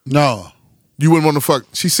 No. You wouldn't want to fuck.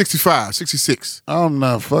 She's 65, 66. I'm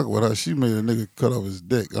not fucking with her. She made a nigga cut off his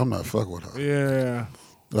dick. I'm not fucking with her. Yeah.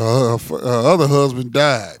 Her other husband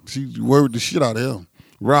died. She worried the shit out of him.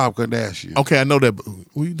 Rob Kardashian. Okay, I know that, but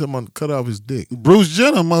who you talking about cut off his dick? Bruce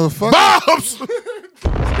Jenner, motherfucker. Bobs! Look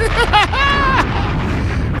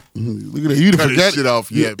at that. You didn't forget shit off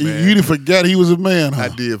yet, man. You didn't forget he was a man, huh? I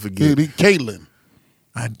did forget. Caitlyn.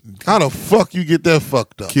 How the fuck you get that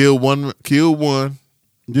fucked up? Killed one.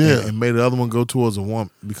 Yeah. And made the other one go towards a woman,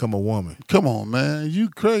 become a woman. Come on, man. You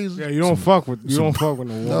crazy. Yeah, you don't fuck with the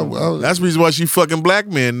woman. That's the reason why she fucking black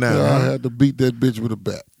men now. Yeah, I had to beat that bitch with a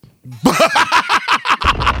bat.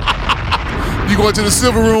 You going to the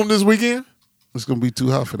Silver Room this weekend? It's going to be too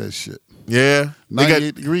hot for that shit. Yeah.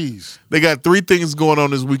 98 degrees. They got 3 things going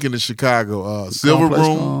on this weekend in Chicago. Silver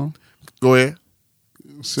Room. Go ahead.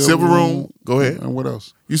 Silver Room. Go ahead. And what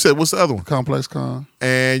else? You said, what's the other one? Complex Con.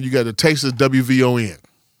 And you got the Texas WVON.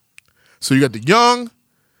 So you got the young,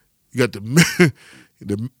 you got the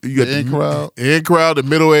in crowd, the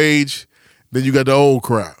middle age, then you got the old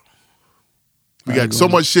crowd. We got so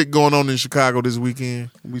much shit going on in Chicago this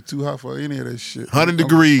weekend. It'll be too hot for any of that shit. 100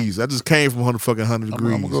 degrees. I just came from 100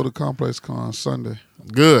 degrees. I'm gonna go to Complex Con Sunday.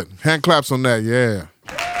 Good. Hand claps on that, yeah.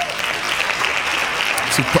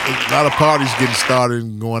 See, a lot of parties getting started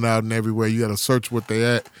and going out and everywhere. You got to search what they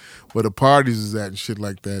at, where the parties is at and shit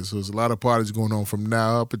like that. So there's a lot of parties going on from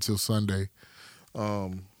now up until Sunday,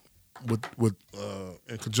 with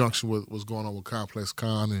in conjunction with what's going on with Complex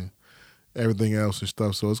Con and everything else and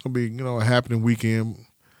stuff. So it's gonna be a happening weekend.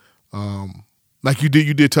 Like you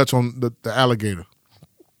did touch on the alligator,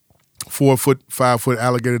 4 foot, 5 foot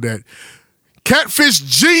alligator that catfish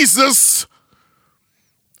Jesus.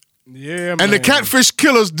 Yeah, man. And the catfish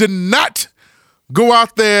killers did not go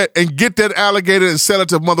out there and get that alligator and sell it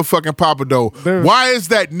to motherfucking Papa Doe. Why is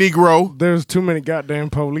that, Negro? There's too many goddamn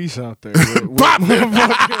police out there. Pop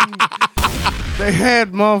They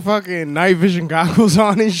had motherfucking night vision goggles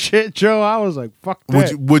on and shit, Joe. I was like, fuck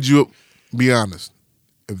that. Would you be honest?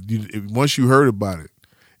 If once you heard about it,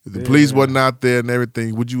 if the police wasn't out there and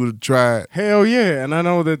everything, would you have tried? Hell yeah. And I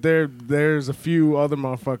know that there's a few other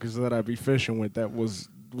motherfuckers that I'd be fishing with that was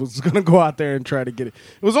gonna go out there and try to get it.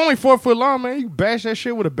 It was only 4 foot long, man. You bash that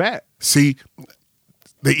shit with a bat. See,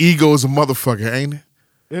 the ego is a motherfucker, ain't it?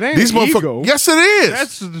 It ain't These an ego. Yes, it is.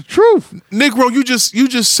 That's the truth. Negro, you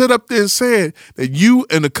just sit up there and said that you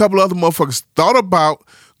and a couple other motherfuckers thought about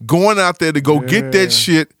going out there to go get that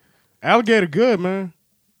shit. Alligator good, man.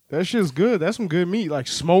 That shit's good. That's some good meat. Like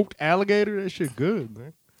smoked alligator, that shit good,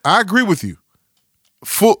 man. I agree with you.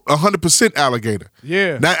 Full 100% alligator.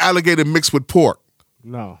 Yeah. Not alligator mixed with pork.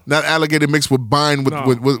 No. Not alligator mixed with bine with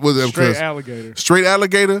straight alligator. Straight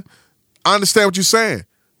alligator. I understand what you're saying.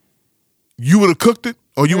 You would have cooked it,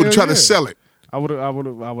 or you would have tried to sell it. I would have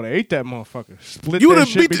ate that motherfucker. Split You would that have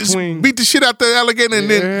shit between. beat the shit out the alligator and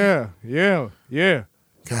then. Yeah.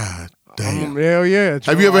 God damn. Hell yeah.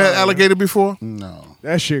 Have you ever had alligator before? No.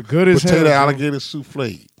 That shit good as hell. Potato alligator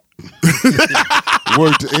souffle.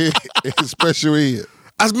 Word to Ed, special Ed.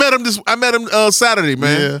 I met him Saturday,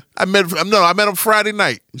 man. Yeah. I met him Friday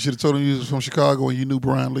night. You should have told him you was from Chicago and you knew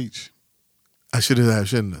Brian Leach. I should have,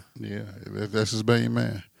 shouldn't I? Yeah, that's his main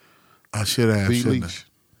man. I should have, B. shouldn't I? Leach.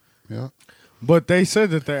 Yeah. But they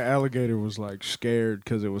said that alligator was like scared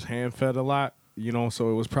because it was hand fed a lot,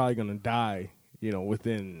 so it was probably gonna die,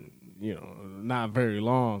 within, not very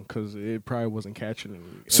long because it probably wasn't catching it.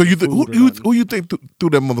 So who you think threw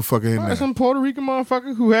that motherfucker in there? Some Puerto Rican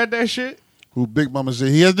motherfucker who had that shit. Who Big Mama said,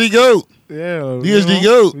 he has the goat. Yeah. He has the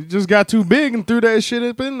goat. He just got too big and threw that shit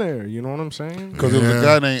up in there. You know what I'm saying? Because there was a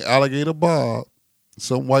guy named Alligator Bob,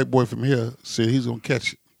 some white boy from here, said he's going to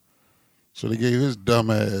catch it. So they gave his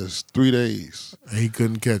dumb ass 3 days. He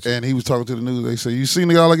couldn't catch it. And he was talking to the news. They said, you seen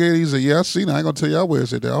the alligator? He said, yeah, I seen it. I ain't going to tell y'all where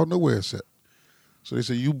it's at. I don't know where it's at. So they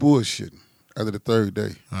said, you bullshitting. After the 3rd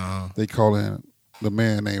day, they call in the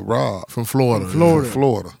man named Rob. From Florida. From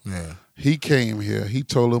Florida. Yeah. He came here. He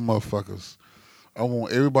told them motherfuckers, I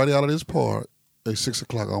want everybody out of this part at 6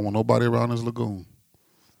 o'clock. I don't want nobody around this lagoon.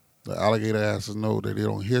 The alligator asses know that they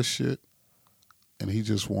don't hear shit, and he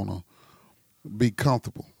just want to be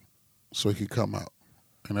comfortable so he could come out.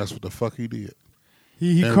 And that's what the fuck he did.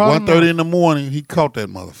 He at caught 1:30 in the morning, he caught that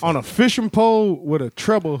motherfucker. On a fishing pole with a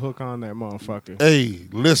treble hook on that motherfucker. Hey,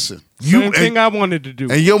 listen. Same thing I wanted to do.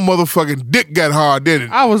 And your motherfucking dick got hard, didn't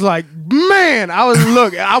it? I was like, man,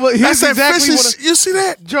 here's exactly you see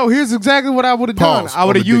that? Joe, here's exactly what I would have done. I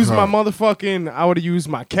would have used my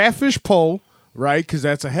my catfish pole, right? Because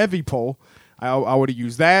that's a heavy pole. I would have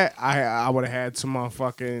used that. I would have had some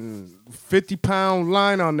motherfucking 50-pound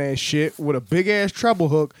line on that shit with a big ass treble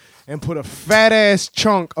hook and put a fat ass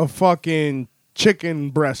chunk of fucking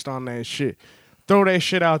chicken breast on that shit. Throw that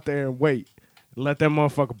shit out there and wait. Let that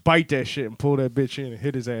motherfucker bite that shit and pull that bitch in and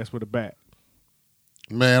hit his ass with a bat.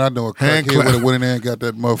 Man, I know a crackhead would have went in there and got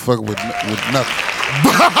that motherfucker with nothing.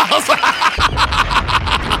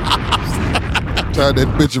 Tied that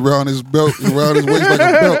bitch around his belt, around his waist like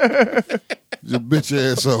a belt. Your bitch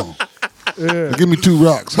ass on. Yeah. Give me 2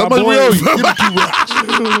 rocks. How much we owe you? Give me 2 rocks.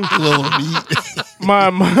 my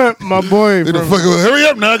boy. Hurry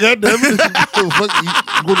up now, goddammit.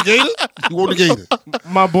 You want the gator? You want the gator?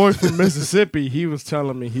 My boy from Mississippi, he was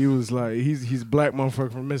telling me, he was like, he's a black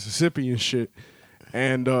motherfucker from Mississippi and shit.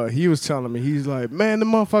 And he was telling me, he's like, man, the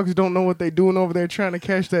motherfuckers don't know what they doing over there trying to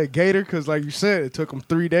catch that gator. Because like you said, it took them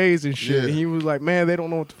 3 days and shit. Yeah. And he was like, man, they don't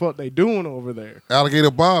know what the fuck they doing over there. Alligator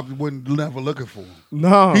Bob wasn't never looking for him.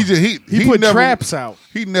 No. He put traps out.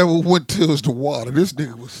 He never went to the water. This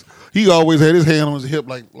nigga he always had his hand on his hip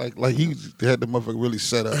like he had the motherfucker really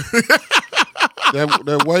set up.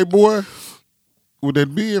 that white boy with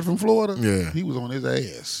that beard from Florida, he was on his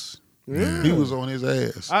ass. Yeah. He was on his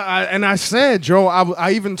ass. I said, Joe,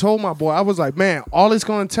 I even told my boy, I was like, man, all it's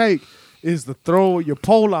going to take is to throw your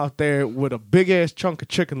pole out there with a big-ass chunk of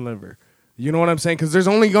chicken liver. You know what I'm saying? Because there's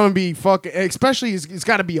only going to be especially it's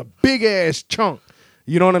got to be a big-ass chunk.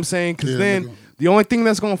 You know what I'm saying? Because then the only thing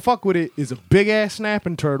that's going to fuck with it is a big-ass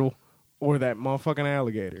snapping turtle or that motherfucking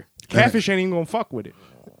alligator. Catfish ain't even going to fuck with it.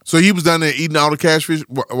 So he was down there eating all the catfish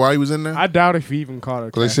while he was in there? I doubt if he even caught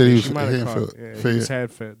it. They said he was hand-fed. Yeah, he was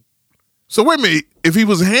hand-fed. So wait a minute, if he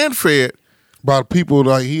was hand-fed by people,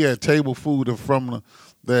 like he had table food and from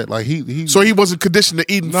that, like he. So he wasn't conditioned to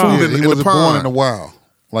eating food in the pond. He wasn't born in the wild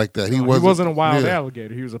like that. He wasn't a wild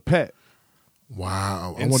alligator. He was a pet.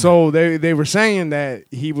 Wow. And so they were saying that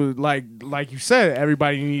he was like you said,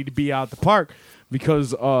 everybody needed to be out the park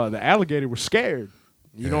because the alligator was scared.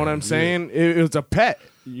 You know what I'm saying? It was a pet.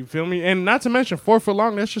 You feel me? And not to mention 4 foot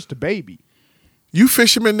long. That's just a baby. You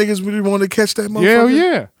fishermen niggas really want to catch that motherfucker? Hell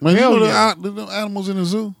yeah. Man, Hell you know yeah. the animals in the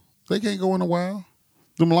zoo, they can't go in the wild.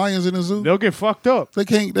 Them lions in the zoo, They'll get fucked up. they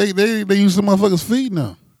can't. They use the motherfuckers feeding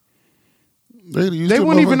them. They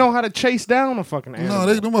wouldn't even know how to chase down a fucking animal.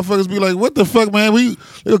 No, them motherfuckers be like, "What the fuck, man?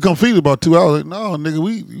 They'll come feed about 2 hours." Like, no,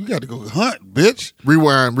 nigga, you got to go hunt, bitch.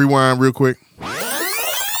 Rewind real quick.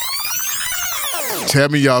 Tell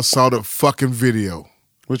me y'all saw the fucking video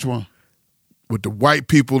Which one? with the white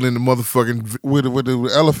people in the motherfucking. With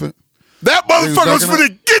the elephant? That motherfucker was backing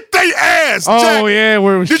finna get their ass. Oh Jack. yeah,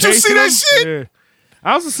 where it was Did you see chasing that them? shit? Yeah.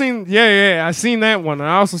 I also seen I seen that one.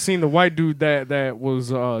 I also seen the white dude that was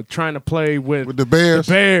trying to play with the bears.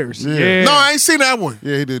 The bears. Yeah. No, I ain't seen that one.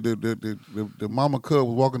 Yeah, he did. The mama cub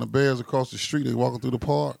was walking the bears across the street. They walking through the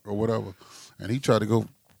park or whatever, and he tried to go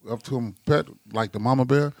up to him, pet like the mama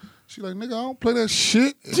bear. She like, nigga, I don't play that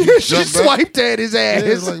shit. And he She jumped back. swiped at his ass. Yeah,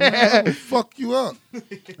 it's like, man, I'm gonna fuck you up.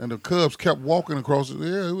 And the cubs kept walking across it.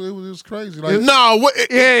 Yeah, it was crazy. Like, No,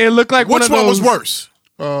 Yeah, it looked like which one one was of those- worse?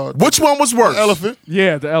 Which one was worse? the elephant.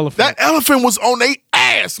 Yeah, the elephant. That elephant was on their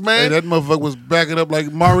ass, Hey, man. that motherfucker was backing up like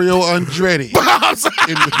Mario Andretti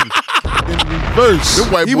in reverse.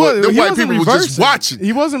 Them white, He boy, was- them he white wasn't people was just reversing. watching.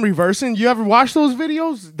 He wasn't reversing. You ever watch those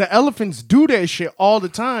videos? The elephants do that shit all the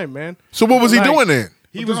time, man. So what was he Like, doing then?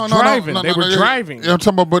 He was driving. They were driving. Yeah, I'm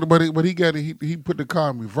talking about, but he got it. He put the car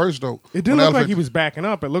in reverse though. It didn't look like he was backing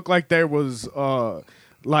up. It looked like there was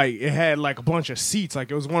like it had like a bunch of seats.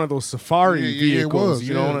 Like it was one of those safari Yeah, it vehicles. was.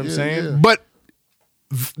 You know Yeah, what I'm yeah, saying? yeah. But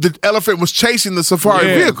the elephant was chasing the safari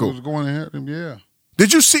Yeah. It vehicle. was going ahead. Yeah.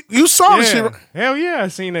 Did you see? You saw the shit. Yeah. Hell yeah, I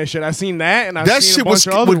seen that shit. I seen that, and I That seen shit a bunch was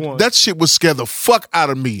of other ones. that shit was scare the fuck out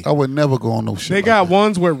of me. I would never go on no shit. They like got that.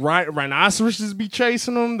 ones where rhinoceroses be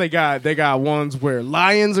chasing them. They got ones where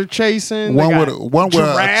lions are chasing. One They where got one where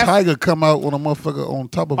a giraffe tiger come out on a motherfucker on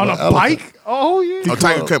top of on an a elephant. bike. Oh yeah. Oh,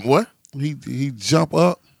 Tiger kept what? He jump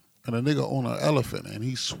up and a nigga on an elephant and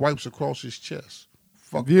he swipes across his chest.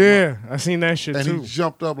 Fuck him Yeah, up. I seen that shit And too. he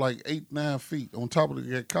jumped up like 8-9 feet on top of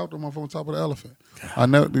the caught them up on top of the elephant. I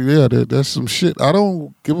know, yeah, that's some shit. I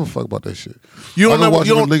don't give a fuck about that shit. You don't I go never- watch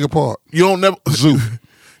you it in don't- Lincoln Park You don't never Zoo.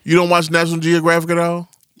 You don't watch National Geographic at all?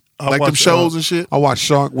 I Like them watch, shows and shit? I watch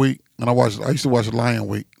Shark Week and I used to watch Lion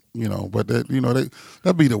Week. You know, but that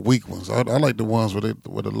be the weak ones. I like the ones where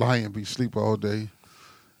the lion be sleep all day.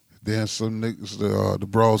 Then some niggas, the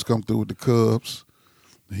bras come through with the cubs.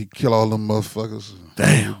 He kill all them motherfuckers.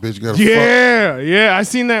 Damn. Bitch got a Yeah, I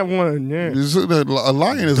seen that one. Yeah. A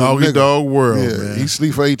lion is Doggy a nigga. dog world, Yeah, man. he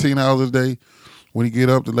sleep for 18 hours a day. When he get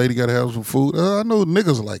up, the lady got to have some food. I know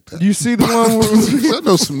niggas like that. You see the one where I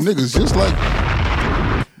know some niggas just like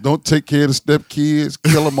don't take care of the step kids,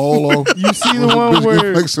 kill them all off. You see the When one bitch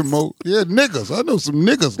where- make some more. Yeah, niggas. I know some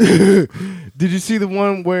niggas. Did you see the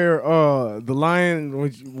one where the lion?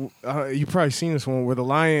 You probably seen this one where the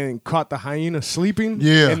lion caught the hyena sleeping.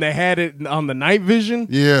 Yeah. and they had it on the night vision.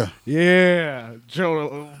 Yeah. Yeah,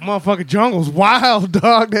 motherfucking jungle's wild,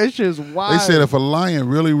 dog. That shit's wild. They said if a lion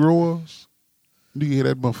really roars, you can hear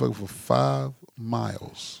that motherfucker for 5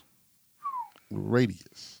 miles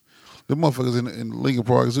radius. The motherfuckers in Lincoln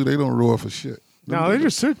Park Zoo, they don't roar for shit. No, they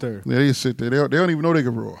just sit there. Yeah, they just sit there. They don't even know they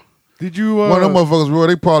can roar. Did you? One of them motherfuckers roar,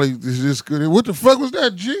 they probably just good. What the fuck was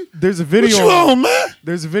that, G? There's a video. What you on, man?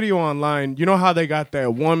 There's a video online. You know how they got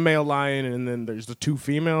that one male lion and then there's the 2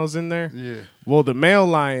 females in there? Yeah. Well, the male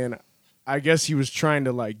lion, I guess he was trying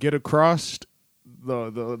to like get across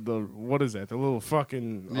the what is that? The little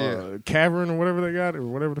fucking cavern or whatever they got or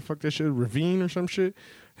whatever the fuck that shit, ravine or some shit.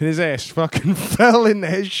 And his ass fucking fell in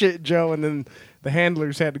that shit, Joe. And then the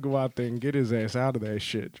handlers had to go out there and get his ass out of that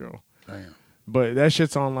shit, Joe. Damn. But that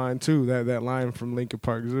shit's online too. That lion from Lincoln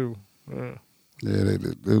Park Zoo. Yeah,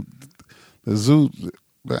 the zoo,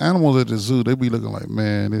 the animals at the zoo, they be looking like,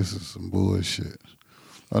 man, this is some bullshit.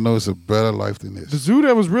 I know it's a better life than The this. zoo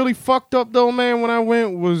that was really fucked up though, man, when I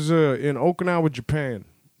went was in Okinawa, Japan.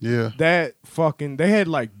 Yeah. That fucking they had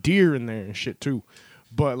like deer in there and shit too,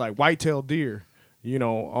 but like white-tailed deer, you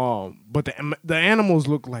know. But the animals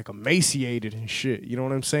look like emaciated and shit. You know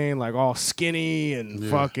what I'm saying? Like all skinny and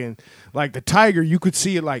fucking like the tiger. You could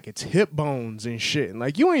see it like its hip bones and shit. And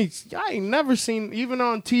like I ain't never seen, even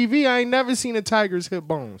on TV, I ain't never seen a tiger's hip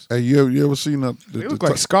bones. Hey, you ever seen the They look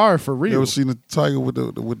like Scar for real. You ever seen the tiger with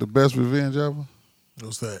the best revenge ever?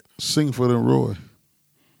 What's that? Sing for them, Roy.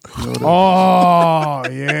 You know that? Oh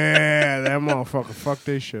yeah, that motherfucker fucked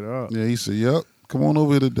this shit up. Yeah, he said, "Yep, come on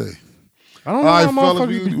over here today." I don't know All right, how fellas, motherfuckers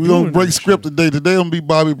be we gonna doing break this script today. Today gonna be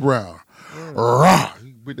Bobby Brown. Rah!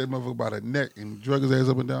 He bit that motherfucker by the neck and drug his ass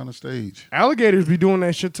up and down the stage. Alligators be doing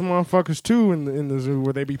that shit to motherfuckers too in the zoo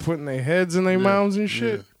where they be putting their heads in their mouths and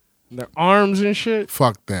shit, their arms and shit.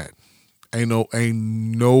 Fuck that. Ain't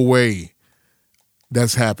no way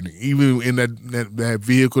that's happening. Even in that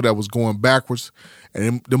vehicle that was going backwards,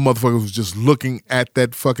 and them motherfuckers was just looking at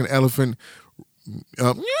that fucking elephant,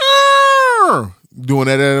 doing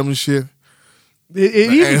that at them and shit.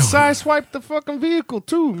 It even sideswiped the fucking vehicle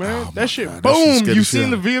too, man. That shit, God, that boom! shit scared You the shit seen out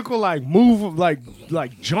the of vehicle like move,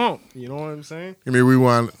 like jump. You know what I'm saying? Give me a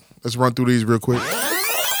rewind. Let's run through these real quick.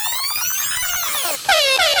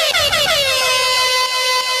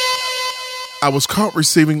 I was caught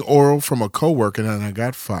receiving oral from a coworker and I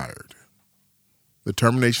got fired. The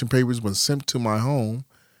termination papers were sent to my home,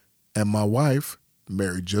 and my wife,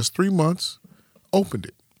 married just 3 months, opened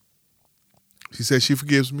it. She said she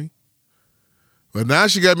forgives me. But now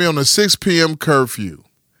she got me on a 6 p.m. curfew.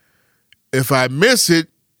 If I miss it,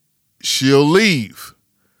 she'll leave.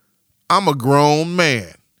 I'm a grown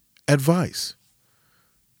man. Advice.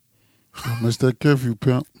 Don't miss that curfew,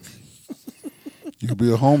 pimp. You'll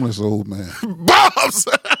be a homeless old man. Bombs!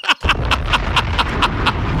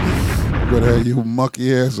 Better have your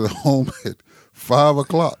monkey ass at home at 5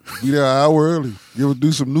 o'clock. Be there an hour early. You ever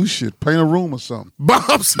do some new shit. Paint a room or something.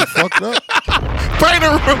 Bombs! You fucked up. Paint a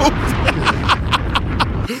room!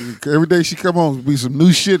 Every day she come home, be some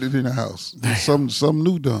new shit in the house. Something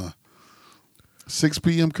new done. 6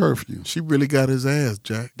 p.m. curfew. She really got his ass,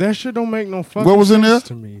 Jack. That shit don't make no fucking What was in sense there?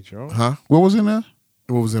 to me, Joe. Huh? What was in there?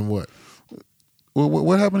 What was in what?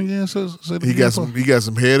 What happened again? Say it He again, got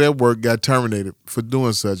some head at work, got terminated for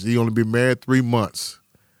doing such. He only been married 3 months.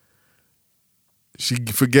 She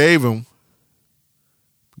forgave him.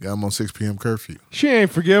 Got him on 6 p.m. curfew. She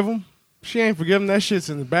ain't forgive him. She ain't forgive him. That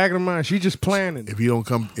shit's in the back of her mind. She just planning. If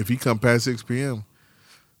he come past 6 p.m.,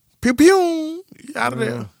 pew pew, out of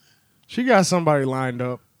there. She got somebody lined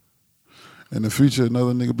up. In the future,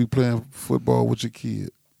 another nigga be playing football with your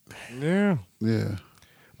kid. Yeah. Yeah.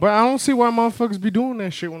 But I don't see why motherfuckers be doing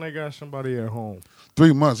that shit when they got somebody at home.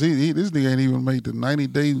 3 months. This nigga ain't even made the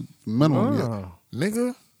 90-day minimum yet.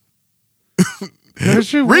 Nigga. That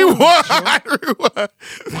shit Rewind.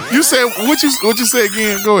 You said what you say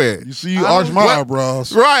again? Go ahead. You see, you arch my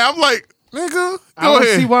eyebrows. Right. I'm like, nigga. I don't Go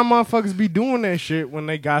ahead. see why motherfuckers be doing that shit when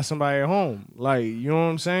they got somebody at home. Like, you know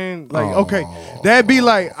what I'm saying? Like, okay, that'd be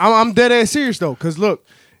like, I'm dead ass serious though, because look,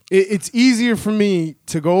 it's easier for me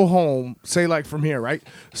to go home, say like from here, right?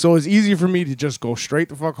 So it's easier for me to just go straight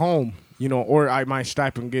the fuck home, you know, or I might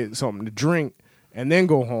stop and get something to drink and then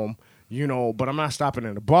go home, you know, but I'm not stopping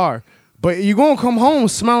at a bar. But you're going to come home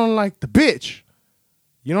smelling like the bitch.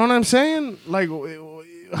 You know what I'm saying? Like,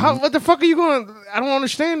 what the fuck are you going to... I don't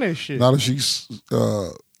understand that shit. Not if she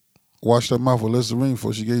washed her mouth with Listerine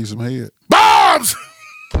before she gave you some head. Bombs!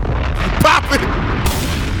 Pop it!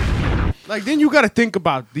 Like, then you got to think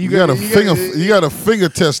about... You got to finger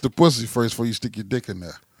test the pussy first before you stick your dick in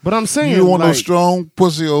there. But I'm saying... You don't want no like, strong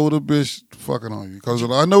pussy older bitch fucking on you. Because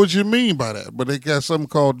I know what you mean by that. But they got something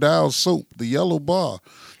called Dial Soap, the yellow bar.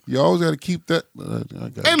 You always got to keep that.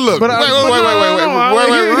 Hey, look. Wait.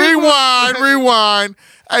 Rewind.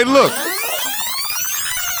 Hey, look.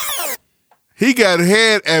 He got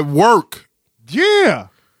head at work. Yeah.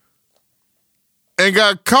 And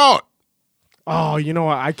got caught. Oh, you know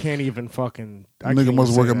what? I can't even fucking... Nigga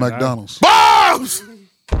must work at McDonald's. Bombs!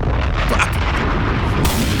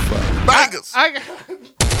 Bangers.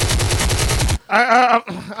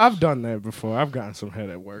 I've done that before. I've gotten some head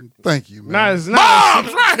at work. Thank you, man. Not as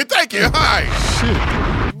Bombs! Right, thank you. Hi.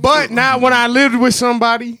 Shit. But not when I lived with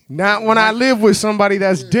somebody. Not when I live with somebody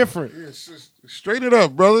that's different. Straight it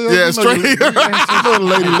up, brother. Yeah, straight it up. Little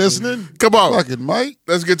lady listening. Come on. Fucking Mike.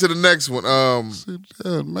 Let's get to the next one.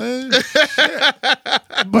 Man.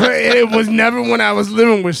 But it was never when I was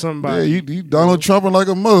living with somebody. Yeah, you Donald Trumping like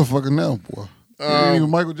a motherfucker now, boy. You ain't even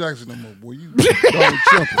Michael Jackson no more, boy. You Donald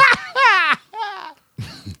Trumping.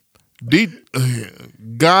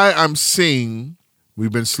 Guy I'm seeing,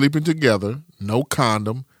 we've been sleeping together, no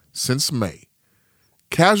condom, since May.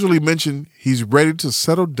 Casually mentioned he's ready to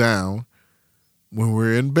settle down when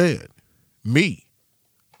we're in bed. Me.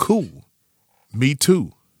 Cool. Me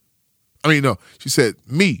too. I mean, no, she said,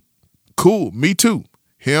 me. Cool. Me too.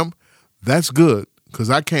 Him. That's good, because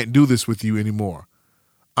I can't do this with you anymore.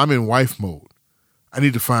 I'm in wife mode. I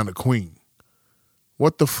need to find a queen.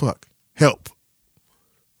 What the fuck? Help.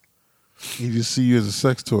 He just see you as a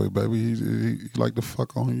sex toy, baby. He like to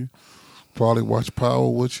fuck on you. Probably watch Power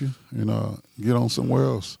with you and get on somewhere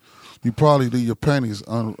else. You probably leave your panties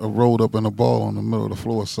rolled up in a ball on the middle of the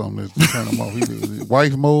floor or something to turn them off.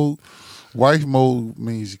 Wife mode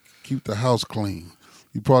means keep the house clean.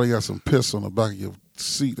 You probably got some piss on the back of your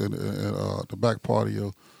seat and the back part of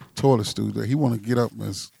your toilet stool. He want to get up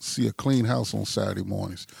and see a clean house on Saturday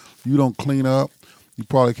mornings. You don't clean up, you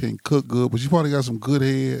probably can't cook good, but you probably got some good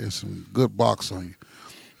head and some good box on you.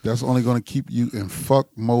 That's only going to keep you in fuck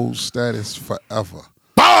mode status forever.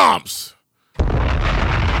 Bombs!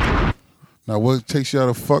 Now, what takes you out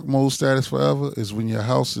of fuck mode status forever is when your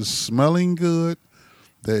house is smelling good,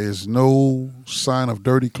 there is no sign of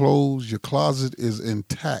dirty clothes, your closet is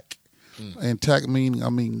intact. Intact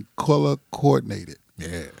meaning color coordinated.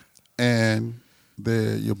 Yeah. And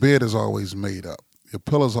your bed is always made up. Your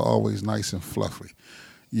pillows are always nice and fluffy.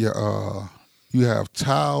 You have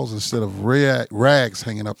towels instead of rags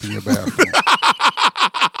hanging up in your bathroom.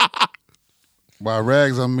 By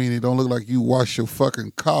rags, I mean it don't look like you washed your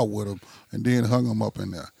fucking car with them and then hung them up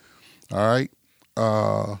in there. All right?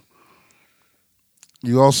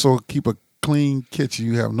 You also keep a clean kitchen.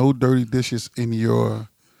 You have no dirty dishes in your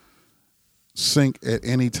sink at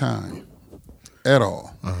any time, at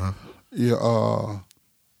all. Uh-huh.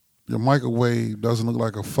 Your microwave doesn't look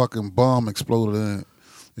like a fucking bomb exploded in it.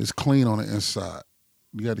 It's clean on the inside.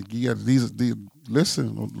 You got these.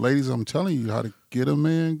 Listen, ladies, I'm telling you how to get a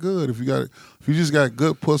man good. If you just got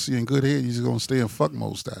good pussy and good head, you're just gonna stay in fuck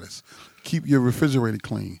mode status. Keep your refrigerator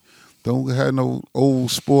clean. Don't have no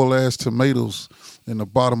old spoiled ass tomatoes in the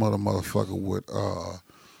bottom of the motherfucker with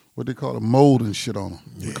what they call it, mold and shit on them,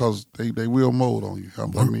 because they will mold on you. I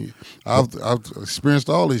mean, I've experienced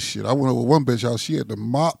all this shit. I went over one bitch house. She had the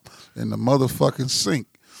mop in the motherfucking sink.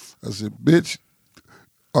 I said, bitch,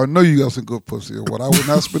 I know you got some good pussy. What I would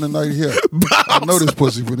not spend the night here. I know this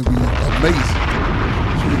pussy going to be amazing.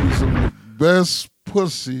 It's going to be some of the best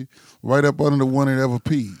pussy right up under the one that ever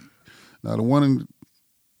peed. Now, the one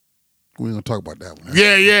we ain't going to talk about that one.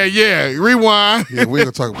 Yeah. Rewind. Yeah, we ain't going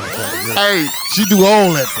to talk about that one. Hey. She do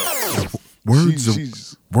all that though.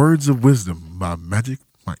 Words of wisdom by Magic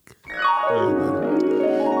Mike.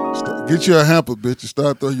 Get you a hamper, bitch, and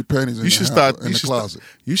start throwing your panties in the closet.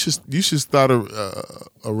 You should start a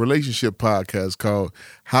relationship podcast called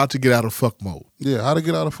 "How to Get Out of Fuck Mode." Yeah, how to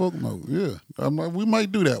get out of fuck mode. Yeah, we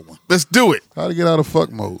might do that one. Let's do it. How to get out of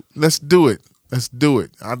fuck mode. Let's do it.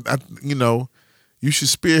 You should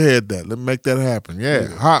spearhead that. Let's make that happen. Yeah.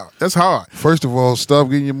 Hard. That's hard. First of all, stop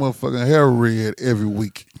getting your motherfucking hair red every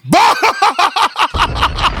week.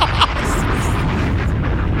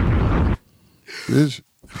 Bitch,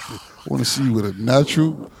 I want to see you with a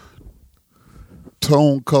natural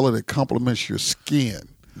tone color that complements your skin.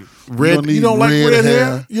 Red. You don't like red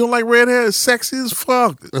hair? You don't like red hair? It's sexy as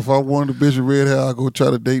fuck. If I wanted a bitch with red hair, I'd go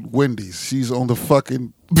try to date Wendy's. She's on the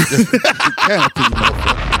fucking canopy,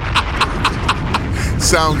 motherfucker.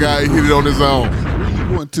 Sound guy hit it on his own. Where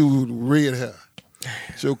you going to with red hair?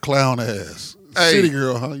 It's your clown ass. Hey. City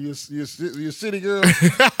girl, huh? You a city girl?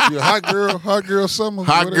 You a hot girl, summer?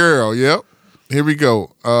 Hot whatever. Girl, yep. Here we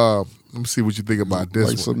go. Let me see what you think about this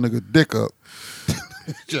like one. Some nigga dick up.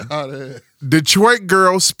 Your hot ass. Detroit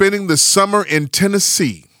girl spending the summer in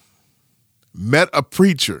Tennessee. Met a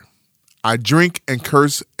preacher. I drink and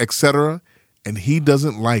curse, etc., and he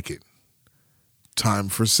doesn't like it. Time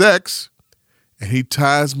for sex, and he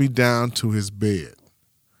ties me down to his bed.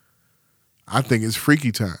 I think it's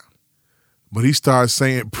freaky time. But he starts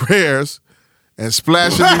saying prayers and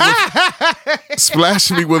splashing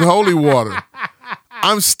me with holy water.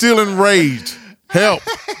 I'm still enraged. Help.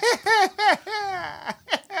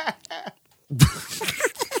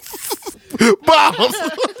 Bombs.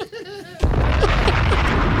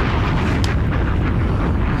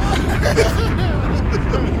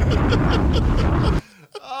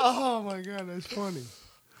 Oh my God, that's funny.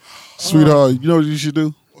 Sweetheart, you know what you should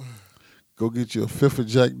do? Go get you a fifth of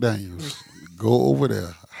Jack Daniels. Go over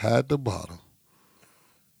there, hide the bottle.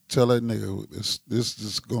 Tell that nigga this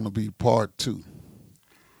is gonna be part 2.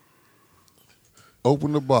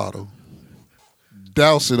 Open the bottle,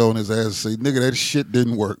 douse it on his ass, and say, "Nigga, that shit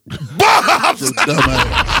didn't work." Your dumb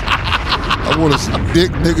ass. I want to see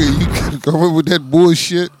dick, nigga. You can come up with that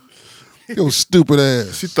bullshit. Your stupid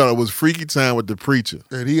ass. She thought it was freaky time with the preacher,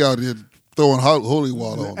 and he out there throwing holy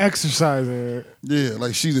water on her. Exercising. Yeah,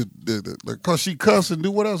 like she cause she cuss and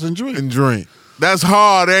do what else and drink. That's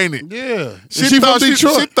hard, ain't it? Yeah. She thought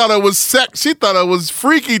it was sex. She thought it was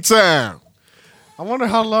freaky time. I wonder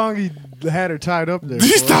how long he had her tied up there.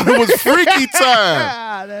 She thought it was freaky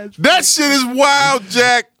time. That shit is wild,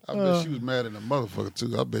 Jack. I bet she was mad at the motherfucker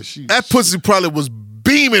too. I bet that pussy probably was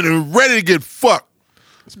beaming and ready to get fucked.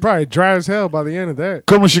 It's probably dry as hell by the end of that.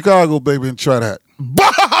 Come to Chicago, baby, and try that.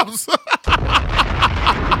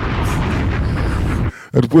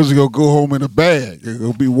 And the pussy gonna go home in a bag. It's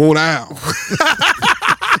gonna be wore down.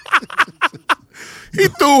 He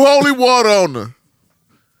threw holy water on her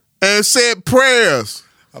and said prayers.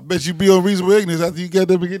 I bet you be on reasonable ignorance after you get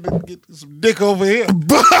them and get some dick over here.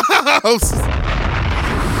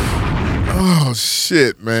 Oh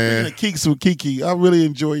shit, man! Keeks with Kiki, I really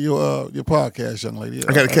enjoy your podcast, young lady.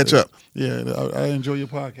 I got to catch up. Yeah, I enjoy your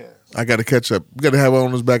podcast. I got to catch up. We got to have her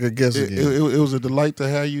on us back again. It was a delight to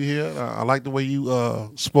have you here. I like the way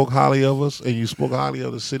you spoke highly of us, and you spoke highly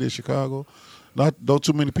of the city of Chicago. Don't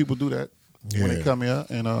too many people do that when they come here.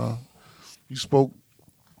 And you spoke.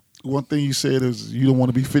 One thing you said is you don't want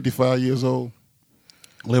to be 55 years old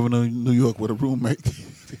living in New York with a roommate.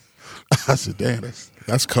 I said, damn,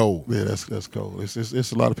 that's cold. Yeah, that's cold.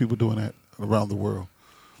 It's a lot of people doing that around the world.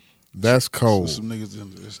 That's cold. So some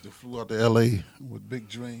niggas they flew out to L.A. with big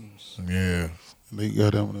dreams. Yeah. They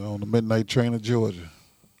got them on the midnight train to Georgia.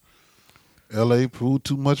 L.A. proved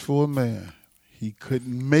too much for a man. He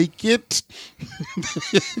couldn't make it.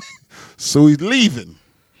 So he's leaving.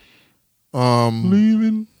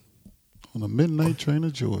 Leaving on a midnight train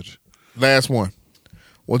to Georgia. Last one.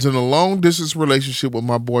 Was in a long-distance relationship with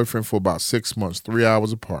my boyfriend for about 6 months, 3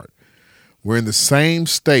 hours apart. We're in the same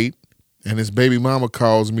state, and his baby mama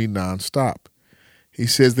calls me nonstop. He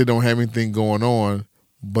says they don't have anything going on,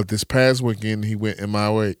 but this past weekend he went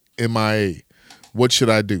MIA. What should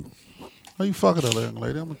I do? How you fucking her, young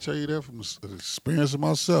lady? I'm going to tell you that from experience of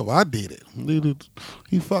myself. I did it.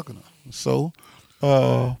 He fucking her. So,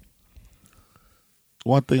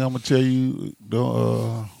 one thing I'm going to tell you,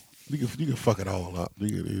 don't... You can fuck it all up.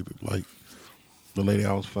 Like the lady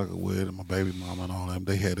I was fucking with and my baby mama and all them,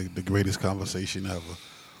 they had the greatest conversation ever.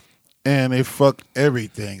 And they fucked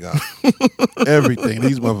everything up. Everything.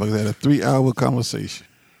 These motherfuckers had a 3-hour conversation.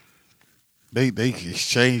 They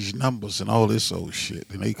exchanged numbers and all this old shit.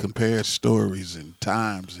 And they compared stories and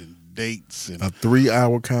times and dates. And a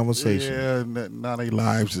 3-hour conversation. Yeah, and now their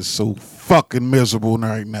lives is so fucking miserable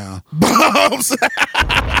right now.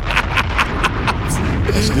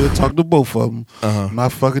 I still talk to both of them. I'm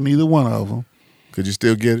not fucking either one of them. Could you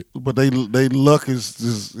still get it? But they luck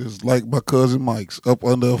is like my cousin Mike's, up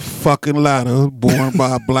under a fucking ladder, born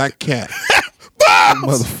by a black cat.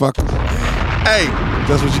 Motherfucker. Hey,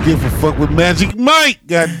 that's what you get for fuck with Magic Mike.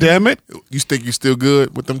 God damn it! You think you still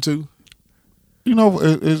good with them too? You know,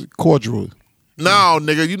 it's cordial. No,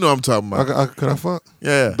 nigga, you know what I'm talking about. Could I fuck?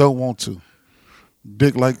 Yeah. Don't want to.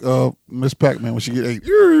 Dick like Miss Pac-Man when she get 8.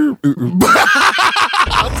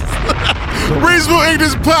 Reasonable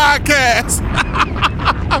English Podcast.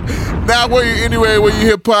 Now, anywhere where you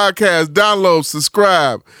hear podcasts, download,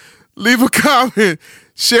 subscribe, leave a comment,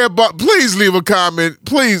 share. Please leave a comment.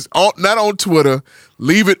 Please, not on Twitter.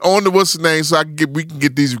 Leave it on the what's the name so we can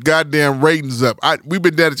get these goddamn ratings up. We've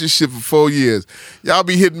been down at this shit for 4 years. Y'all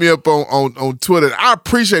be hitting me up on Twitter. I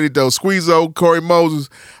appreciate it though. Squeezo, Corey Moses.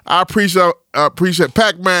 I appreciate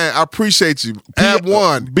Pac-Man. I appreciate you. Ab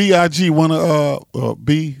one. B.I.G. wanna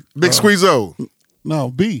B. Big Squeezo. No,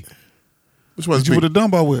 B. Which one's B? You would have done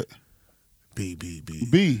by what?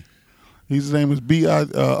 B. His name is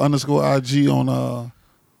B_IG on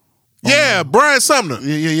Yeah, Brian Sumner.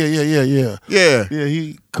 Yeah. Yeah,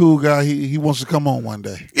 he cool guy. He wants to come on one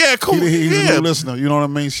day. Yeah, cool. He's a new listener. You know what I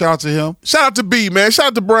mean? Shout out to him. Shout out to B, man. Shout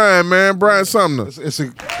out to Brian, man. Brian Sumner. It's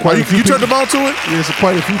quite a few you turned them on to it? Yeah, it's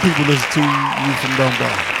quite a few people listen to you from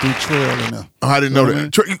Dunbar through Trail and them. Oh, I didn't know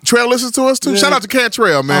that. Trail listens to us too? Yeah. Shout out to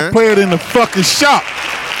Cantrell, man. I play it in the fucking shop.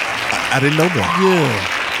 I didn't know that.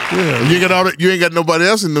 Yeah. You ain't got nobody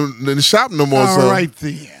else in the shop no more. All right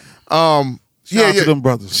then. Shout out to them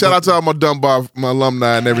brothers. Shout out to all my Dunbar, my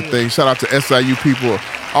alumni and everything. Shout out to SIU people.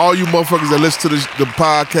 All you motherfuckers that listen to the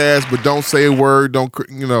podcast but don't say a word, don't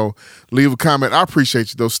leave a comment. I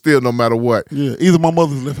appreciate you though. Still, no matter what. Yeah. Either my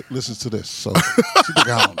mother listens to this, so she think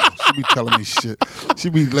I don't know. She be telling me shit. She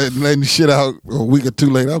be letting shit out a week or two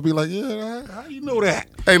later. I'll be like, yeah, how you know that?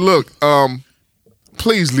 Hey, look.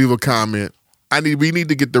 Please leave a comment. We need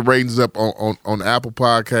to get the ratings up on Apple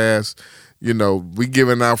Podcasts. We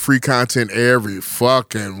giving out free content every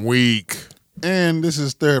fucking week. And this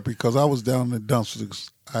is therapy because I was down in the dumps.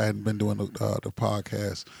 I hadn't been doing the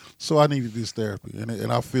podcast. So I needed this therapy.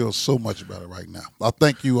 And I feel so much about it right now. I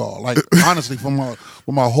thank you all. Like, honestly, from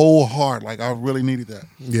my whole heart, like, I really needed that.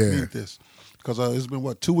 Yeah. I needed this. Because it's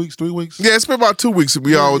been, 2 weeks, 3 weeks? Yeah, it's been about 2 weeks since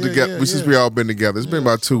we all together. Since we all been together. It's been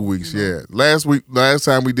about 2 weeks, Last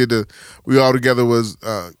time we did we all together was,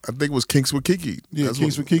 I think it was Kinks with Kiki. Yeah,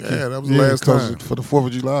 Kinks with Kiki. Yeah, that was the last time. For the 4th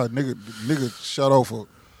of July, nigga shot off a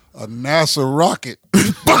NASA rocket.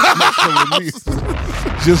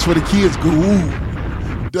 Just for the kids go,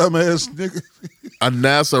 ooh. dumbass nigga. A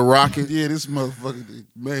NASA rocket. Yeah, this motherfucker,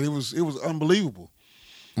 man, it was unbelievable.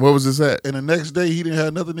 Where was this at? And the next day, he didn't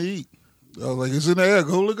have nothing to eat. I was like, it's in the air.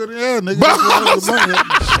 Go look at the air, nigga. That's where all the money at,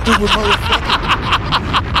 stupid motherfucker.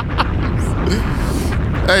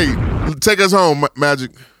 Hey, take us home,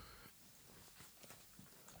 Magic.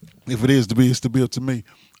 If it is to be, it's to be up to me.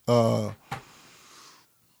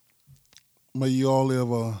 May you all live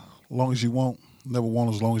as long as you want. Never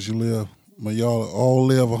want as long as you live. May y'all all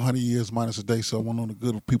live 100 years minus a day, so one of the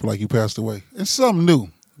good people like you passed away. And something new.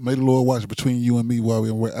 May the Lord watch between you and me while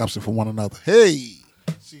we're absent from one another. Hey!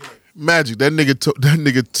 Magic, that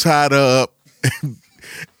nigga tied her up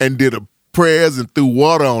and did a prayers and threw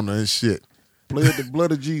water on her and shit. Played the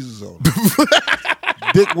blood of Jesus on her.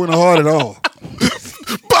 Dick wasn't hard at all.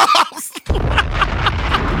 Bombs!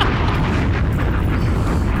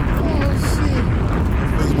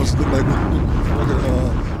 Face must look like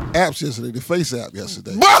apps yesterday, the face app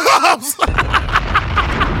yesterday. Bombs!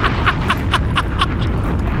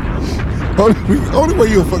 Only way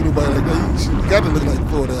you'll fuck nobody like that, you got to look like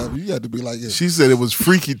Florida Avenue. You got to be like it. She said it was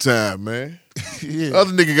freaky time, man. Yeah. The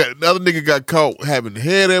other nigga got caught having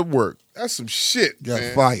head at work. That's some shit. Got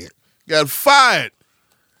man. fired. Got fired.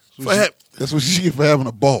 That's what she get for having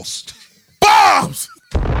a boss. Bombs!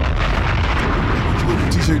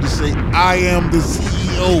 T-shirt to say, I am the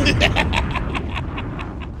CEO.